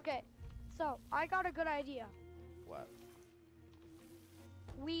okay, so I got a good idea. What?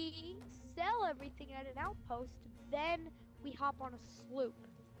 We sell everything at an outpost, then we hop on a sloop.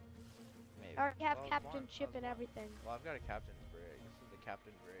 Maybe. I already have Well, captain as ship and long- everything. Well, I've got a captain's brig. This is the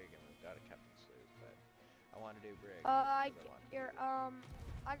captain brig, and we've got a captain sloop, but I want to do brig. I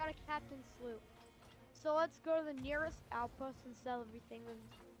got a captain sloop. So let's go to the nearest outpost and sell everything.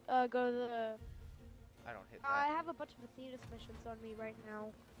 And go to the. I don't hit I that. have a bunch of Athena's missions on me right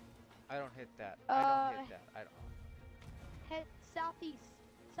now. I don't hit that. I don't hit that. I don't. Head southeast.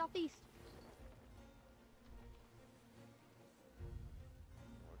 Southeast.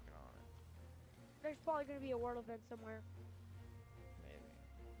 I'm working on it. There's probably gonna be a world event somewhere. Maybe.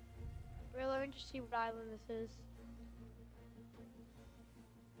 Wait, let me just see what island this is.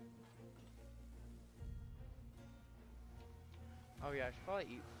 Oh yeah, I should probably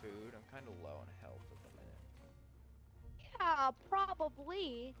eat food. I'm kind of low on health at the minute. Yeah,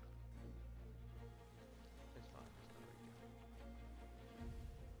 probably. It's fine.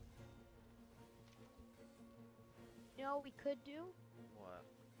 It's no big deal. You know what we could do? What?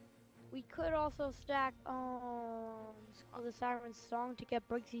 We could also stack School of the Siren's song to get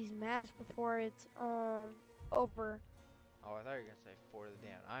Briggsy's mask before it's over. Oh, I thought you were gonna say Fort of the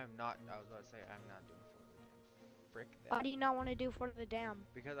Damned. I am not. I was about to say I'm not doing Fort of the Damned. Frick Why that. do you not want to do for the dam?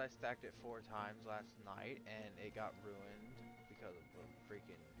 Because I stacked it 4 times last night and it got ruined because of a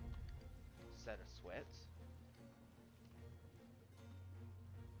freaking set of sweats.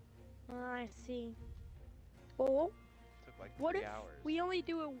 I see. Well, Took like what 3 if hours. we only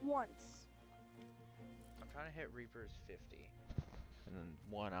do it once? I'm trying to hit Reaper's 50. And then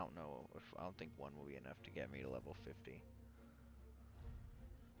one, I don't know if I don't think one will be enough to get me to level 50.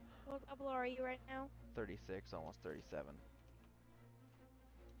 What level are you right now? 36, almost 37.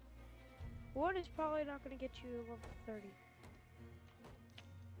 One is probably not going to get you to level 30.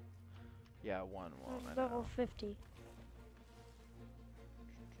 Yeah, one won't. I Level know. 50.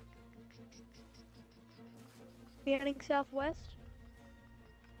 We heading southwest?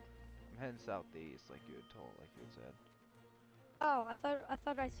 I'm heading southeast, like you had told, like you had said. Oh, I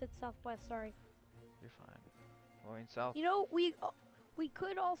thought I said southwest. Sorry. You're fine. Well, I mean, south. You know, we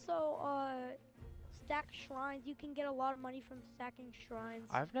could also stack shrines. You can get a lot of money from stacking shrines.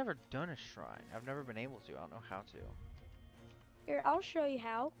 I've never done a shrine. I've never been able to. I don't know how to. Here, I'll show you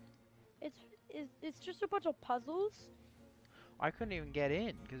how. It's just a bunch of puzzles. I couldn't even get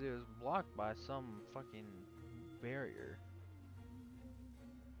in because it was blocked by some fucking barrier.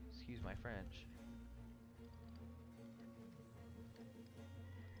 Excuse my French.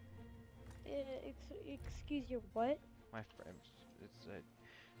 Excuse your what? My French.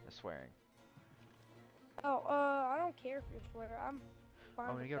 It's swearing. Oh, I don't care if you're swear. I'm fine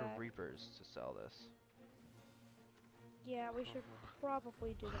I'm gonna with go that. to Reapers to sell this. Yeah, we should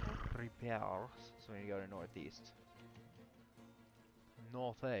probably do that. Repairs. So we need to go to northeast.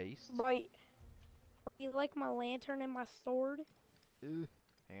 Northeast. Right. You like my lantern and my sword? Ugh.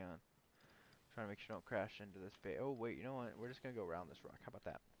 Hang on. Trying to make sure I don't crash into this bay. Oh wait, you know what? We're just gonna go around this rock. How about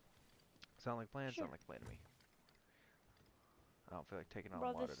that? Sound like plan? Sure. Sound like plan to me. I don't feel like taking on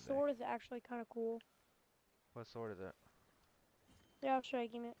Bro, water this today. sword is actually kind of cool. What sword is it? Yeah, I'll show you.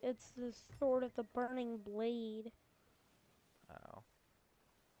 Give me. It's the sword of the burning blade. Oh.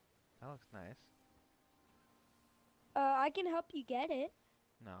 That looks nice. I can help you get it.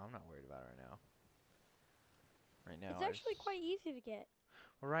 No, I'm not worried about it right now. Right now, It's actually quite easy to get.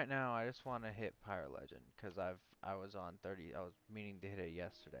 well, right now I just want to hit Pyre Legend because I was on 30. I was meaning to hit it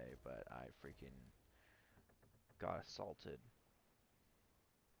yesterday, but I freaking got assaulted.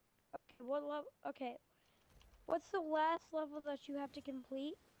 Okay, what level? Okay, what's the last level that you have to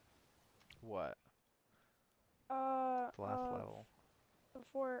complete? What? Uh, The last uh, level.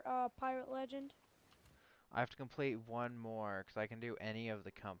 for Pirate Legend. I have to complete one more because I can do any of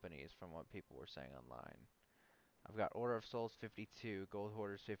the companies from what people were saying online. I've got Order of Souls 52, Gold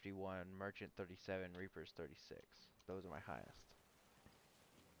Hoarders 51, Merchant 37, Reapers 36. Those are my highest.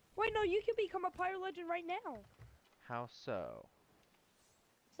 Wait, no, you can become a Pirate Legend right now. How so?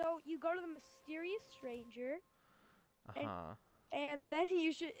 So you go to the mysterious stranger, and Uh-huh. and then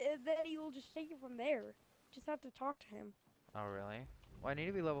then he will just take you from there. Just have to talk to him. Oh, really? Well, I need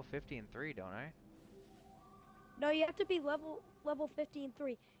to be level 50 and 3, don't I? No, you have to be level 50 and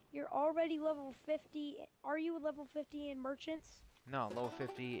 3. You're already level 50. Are you level 50 in merchants? No, level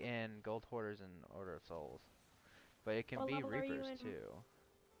 50 in Gold Hoarders and Order of Souls. But it can What be level are you Reapers in? too.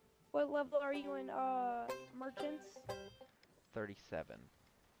 What level are you in merchants? 37.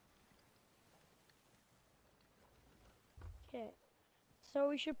 Okay. So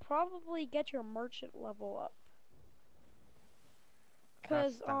we should probably get your merchant level up.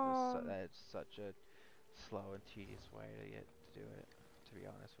 Cause That's such a slow and tedious way to do it, to be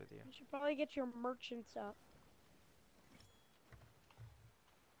honest with you. you should probably get your merchants up.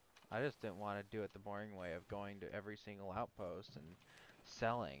 I just didn't want to do it the boring way of going to every single outpost and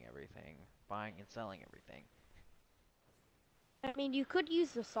selling everything, buying and selling everything. I mean, you could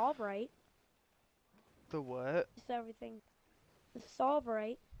use the solve right. The what? Just everything. The solve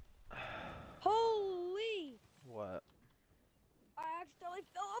right. Holy! What? I accidentally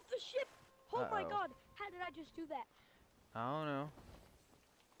fell off the ship. Oh my Uh-oh. god! How did I just do that? I don't know.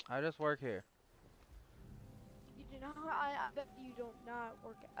 I just work here. You do not. I bet you don't not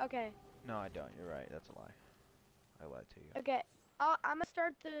work. Okay. No, I don't. You're right. That's a lie. I lied to you. Okay. I'm gonna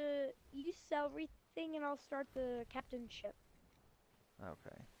start the. You sell everything, and I'll start the captainship.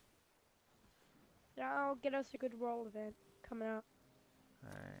 Okay. That'll get us a good roll event coming up.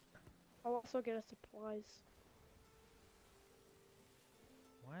 Alright. I'll also get us supplies.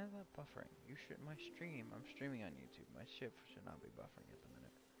 Why is that buffering? You should. My stream. I'm streaming on YouTube. My ship should not be buffering at the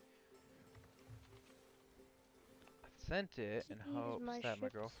minute. That's sent it in Use hopes my that my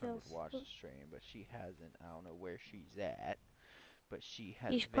ship girlfriend would sails. watch the stream, but she hasn't. I don't know where she's at, but she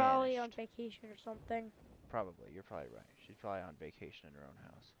has He's probably on vanished. vacation or something. Probably, you're probably right. She's probably on vacation in her own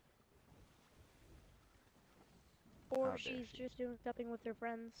house. Or How dare she's she? just doing something with her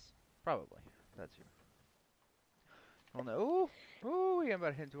friends. Probably. That's you. Oh no! Ooh, I'm about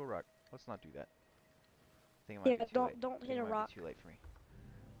to hit into a rock. Let's not do that. I think it might be Yeah, too late. don't I hit think it a might be rock. too late for me.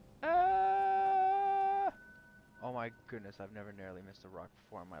 Ah! Oh my goodness, I've never nearly missed a rock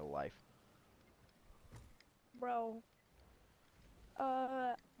before in my life. Bro.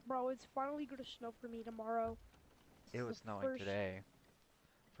 Bro, it's finally gonna snow for me tomorrow. It This is was the snowing first. today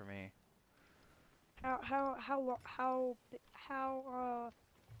for me. How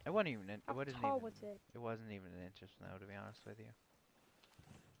It wasn't even. It how wasn't tall even. was it? It wasn't even an inch of snow, to be honest with you.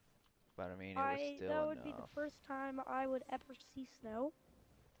 But I mean, it was That still would be the enough. first time I would ever see snow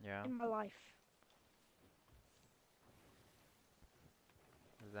Yeah. in my life.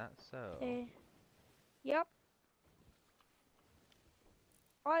 Is that so? Okay. Yep.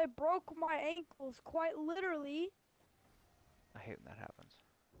 I broke my ankles quite literally. I hate when that happens.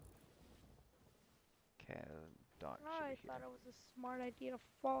 Okay, dock should I be thought here. it was a smart idea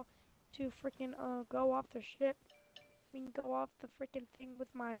to freaking go off the ship. I mean, go off the freaking thing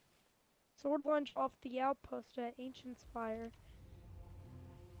with my sword launch off the outpost at Ancient Spire.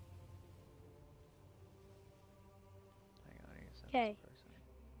 Hang on, I need to send this Okay, person.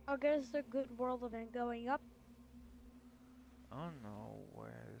 I'll get us a good world event going up. I don't know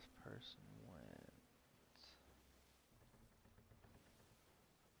where this person went.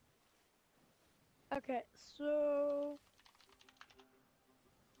 Okay, so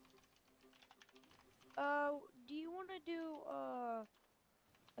do you want to do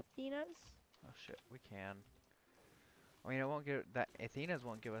Athena's? Oh shit, we can. I mean, it won't give that Athena's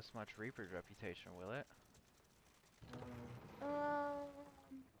won't give us much Reaper's reputation, will it? Um,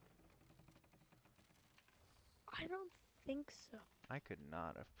 I don't think so. I could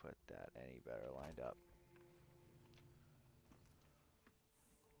not have put that any better lined up.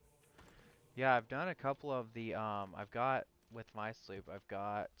 Yeah, I've done a couple of the I've got with my sloop, I've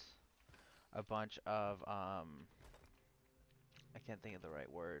got a bunch of I can't think of the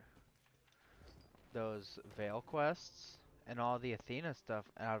right word. Those Veil quests and all the Athena stuff.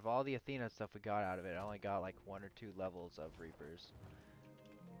 And out of all the Athena stuff we got out of it, I only got like 1 or 2 levels of Reapers.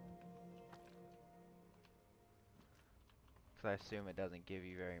 Because I assume it doesn't give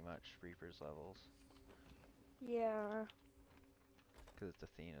you very much Reapers levels. Yeah. Because it's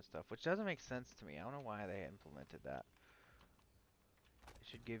Athena stuff, which doesn't make sense to me. I don't know why they implemented that. It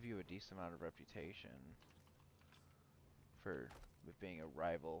should give you a decent amount of reputation for it being a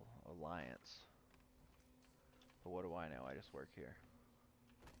rival alliance. But what do I know? I just work here.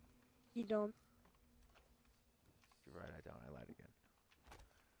 You don't. You're right, I don't. I lied again.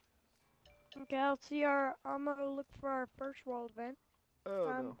 Okay, I'm gonna look for our first world event. Oh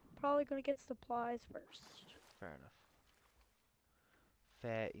I'm no. probably gonna get supplies first. Fair enough.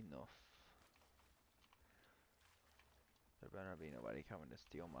 Fair enough. There better not be nobody coming to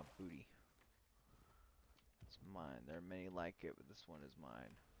steal my booty. It's mine. There are many like it, but this one is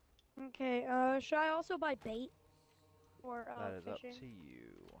mine. Okay, should I also buy bait for That is up fishing? to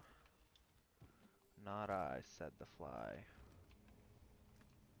you. Not I, said the fly.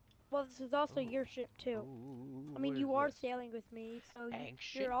 Well, this is also Ooh. your ship too. Ooh, I what mean, is you are this? sailing with me, so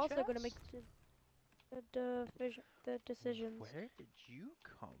you're Ancient also gonna make chest? the decisions. Where did you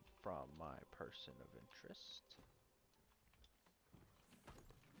come from, my person of interest?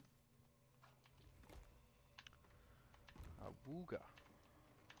 Awooga.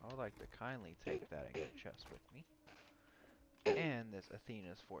 I would like to kindly take that ancient chest with me. And this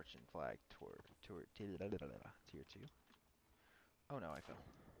Athena's Fortune flag tier 2. Oh no, I fell.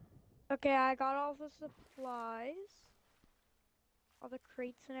 Okay, I got all the supplies, all the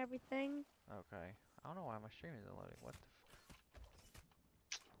crates and everything. Okay. I don't know why my stream isn't loading. What the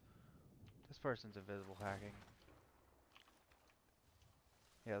This person's invisible hacking.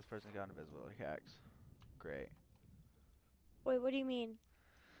 Yeah, this person's got invisibility hacks. Great. Wait, what do you mean?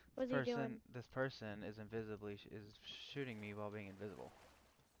 What's he doing? This person is is shooting me while being invisible.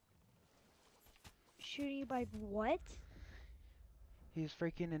 Shooting you by what? He's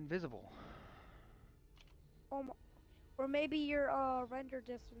freaking invisible. Oh my, or maybe your render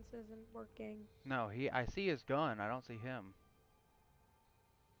distance isn't working. No, I see his gun. I don't see him.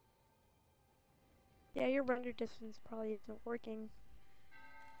 Yeah, your render distance probably isn't working.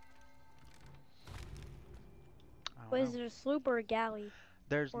 I don't But is know. it a sloop or a galley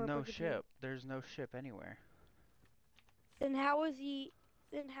There's or a no brigantine? ship. There's no ship anywhere. Then how is he?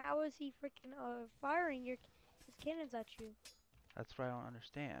 Then how is he freaking firing your his cannons at you. That's what I don't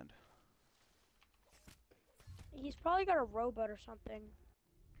understand. He's probably got a robot or something.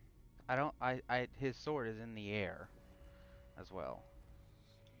 I don't. His sword is in the air, as well.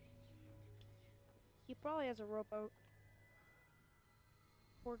 He probably has a rowboat.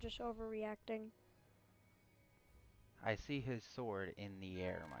 We're just overreacting. I see his sword in the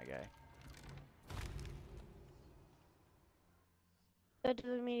air, my guy. That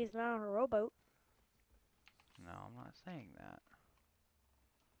doesn't mean he's not on a rowboat. No, I'm not saying that.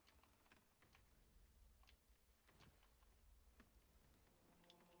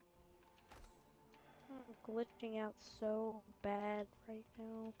 I'm glitching out so bad right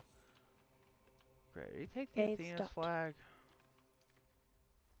now. Great. Did he take the Okay, it's Athena's stopped. flag?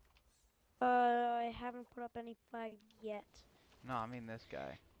 I haven't put up any flag yet. No, I mean this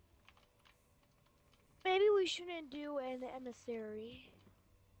guy. Maybe we shouldn't do an emissary.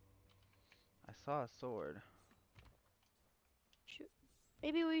 I saw a sword. Shoot.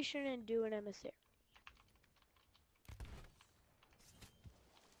 Maybe we shouldn't do an emissary.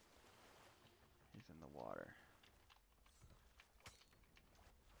 He's in the water.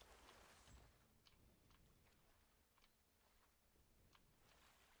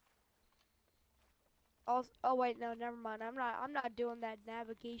 Also, oh wait, no, never mind. I'm not doing that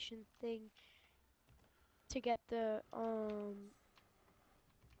navigation thing to get the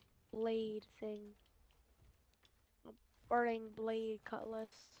blade thing. Burning blade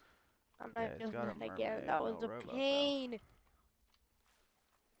cutlass. I'm Yeah, not it's doing got a that again. mermaid, That no was a rowboat though. pain.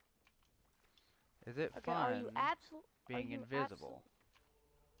 Is it Okay, are you fun absolute? Are being you absolute? invisible?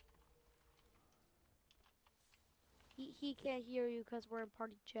 He can't hear you because we're in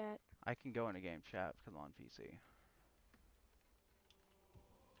party chat. I can go into game chat because I'm on PC.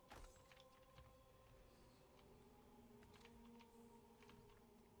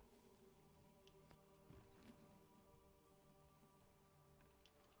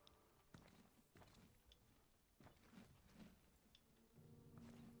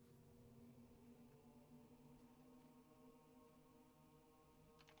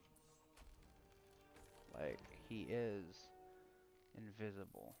 Like, he is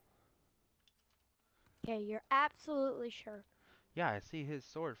invisible. Okay, you're absolutely sure. Yeah, I see his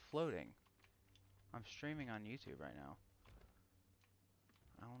sword floating. I'm streaming on YouTube right now.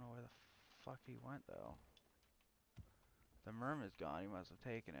 I don't know where the fuck he went though. The mermaid's gone, he must have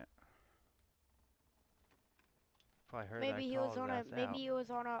taken it. Probably heard that Maybe he call was his on a. ass Maybe out. he was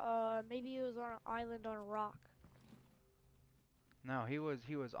on a. Maybe he was on an island on a rock. No, he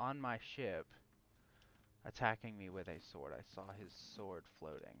was on my ship attacking me with a sword. I saw his sword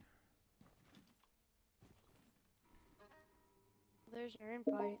floating. There's your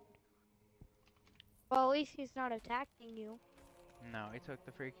invite. Well, at least he's not attacking you. No, he took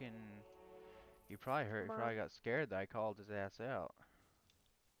the freaking. He probably hurt. He probably Merm. got scared that I called his ass out.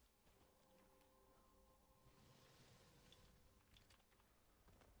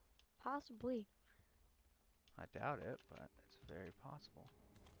 Possibly. I doubt it, but it's very possible.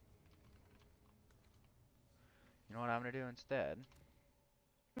 You know what I'm gonna do instead?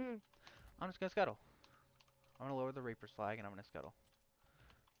 Hmm. I'm just gonna scuttle. I'm gonna lower the Reaper's flag and I'm gonna scuttle.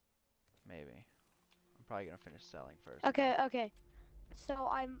 Maybe. I'm probably gonna finish selling first Okay. though. Okay. So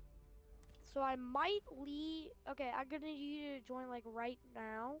I'm. So I might leave. Okay, I'm gonna need you to join like right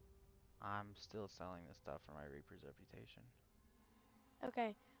now. I'm still selling this stuff for my Reaper's reputation.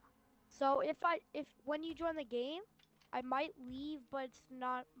 Okay. So if when you join the game, I might leave, but it's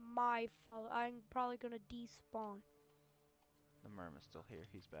not my fault. I'm probably gonna despawn. The mermaid's still here.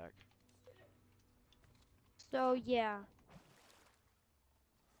 He's back. So yeah,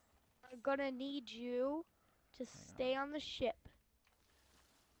 I'm gonna need you to Hang on. stay on the ship.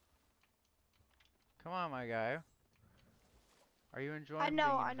 Come on, my guy. Are you I enjoying know,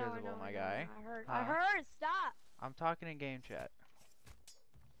 being I know, I know, invisible, I my know, I know. guy? I heard, I Huh? heard. Stop. I'm talking in game chat.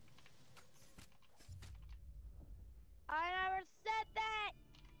 I never said that.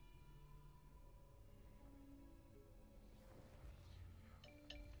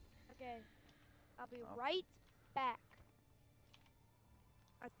 Okay, I'll be Oh, right back.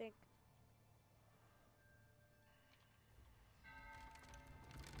 I think.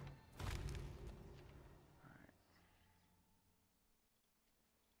 alright.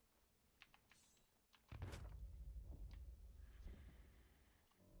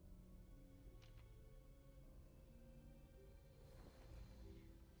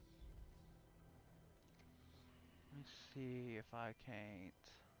 Let me see if I can't.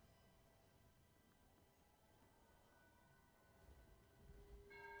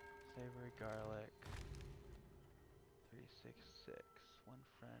 Savory garlic. 366. One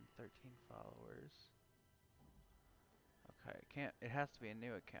friend, 13 followers. Okay, it has to be a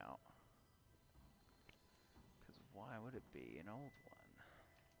new account. Because why would it be an old one?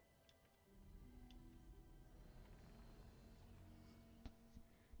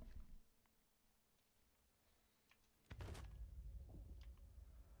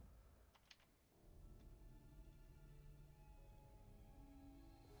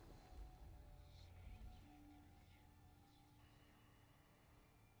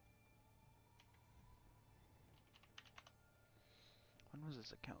 When was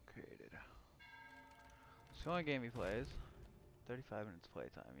this account created? It's the only game he plays. 35 minutes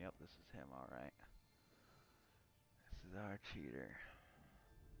playtime. Yep, this is him, alright. This is our cheater.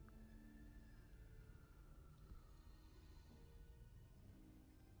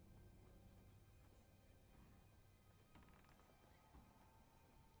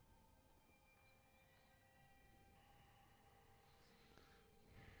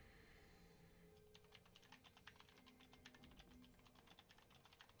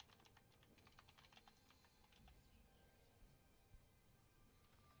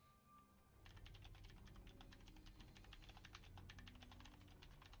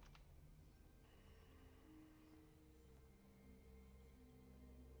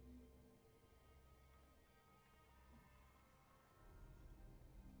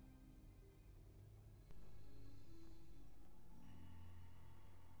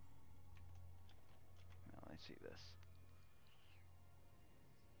 Now let me see this.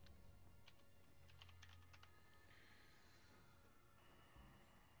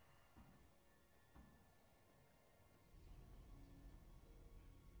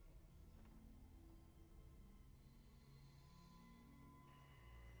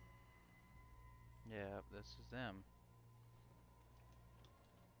 Yep, this is them.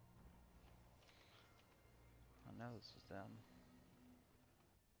 I know this is them.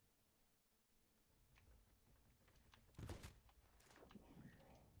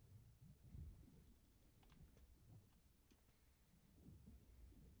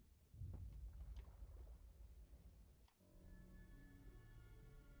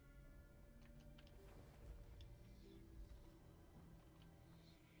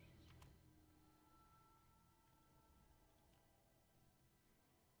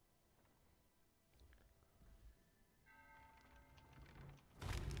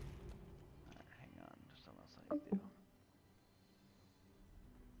 Alright, hang on. There's something else I need to do.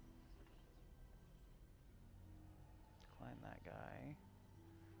 Decline that guy.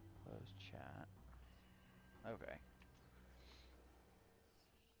 Close chat. Okay.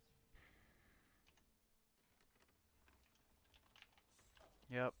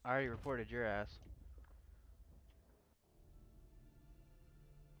 Yep, I already reported your ass.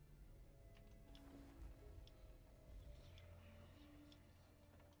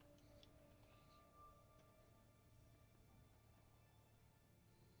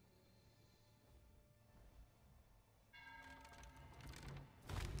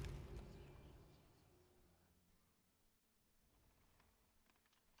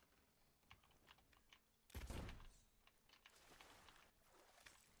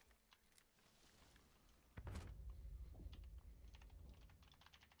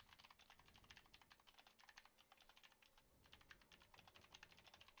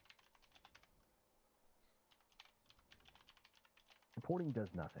 Reporting does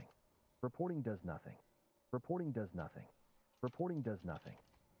nothing. Reporting does nothing. Reporting does nothing. Reporting does nothing.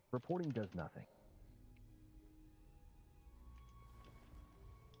 Reporting does nothing.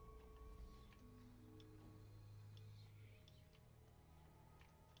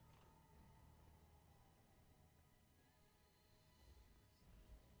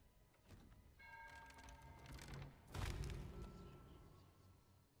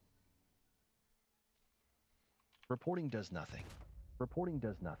 Reporting does nothing. Reporting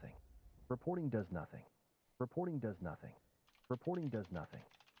does nothing. Reporting does nothing. Reporting does nothing. Reporting does nothing.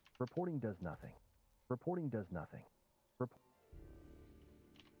 Reporting does nothing. Reporting does nothing.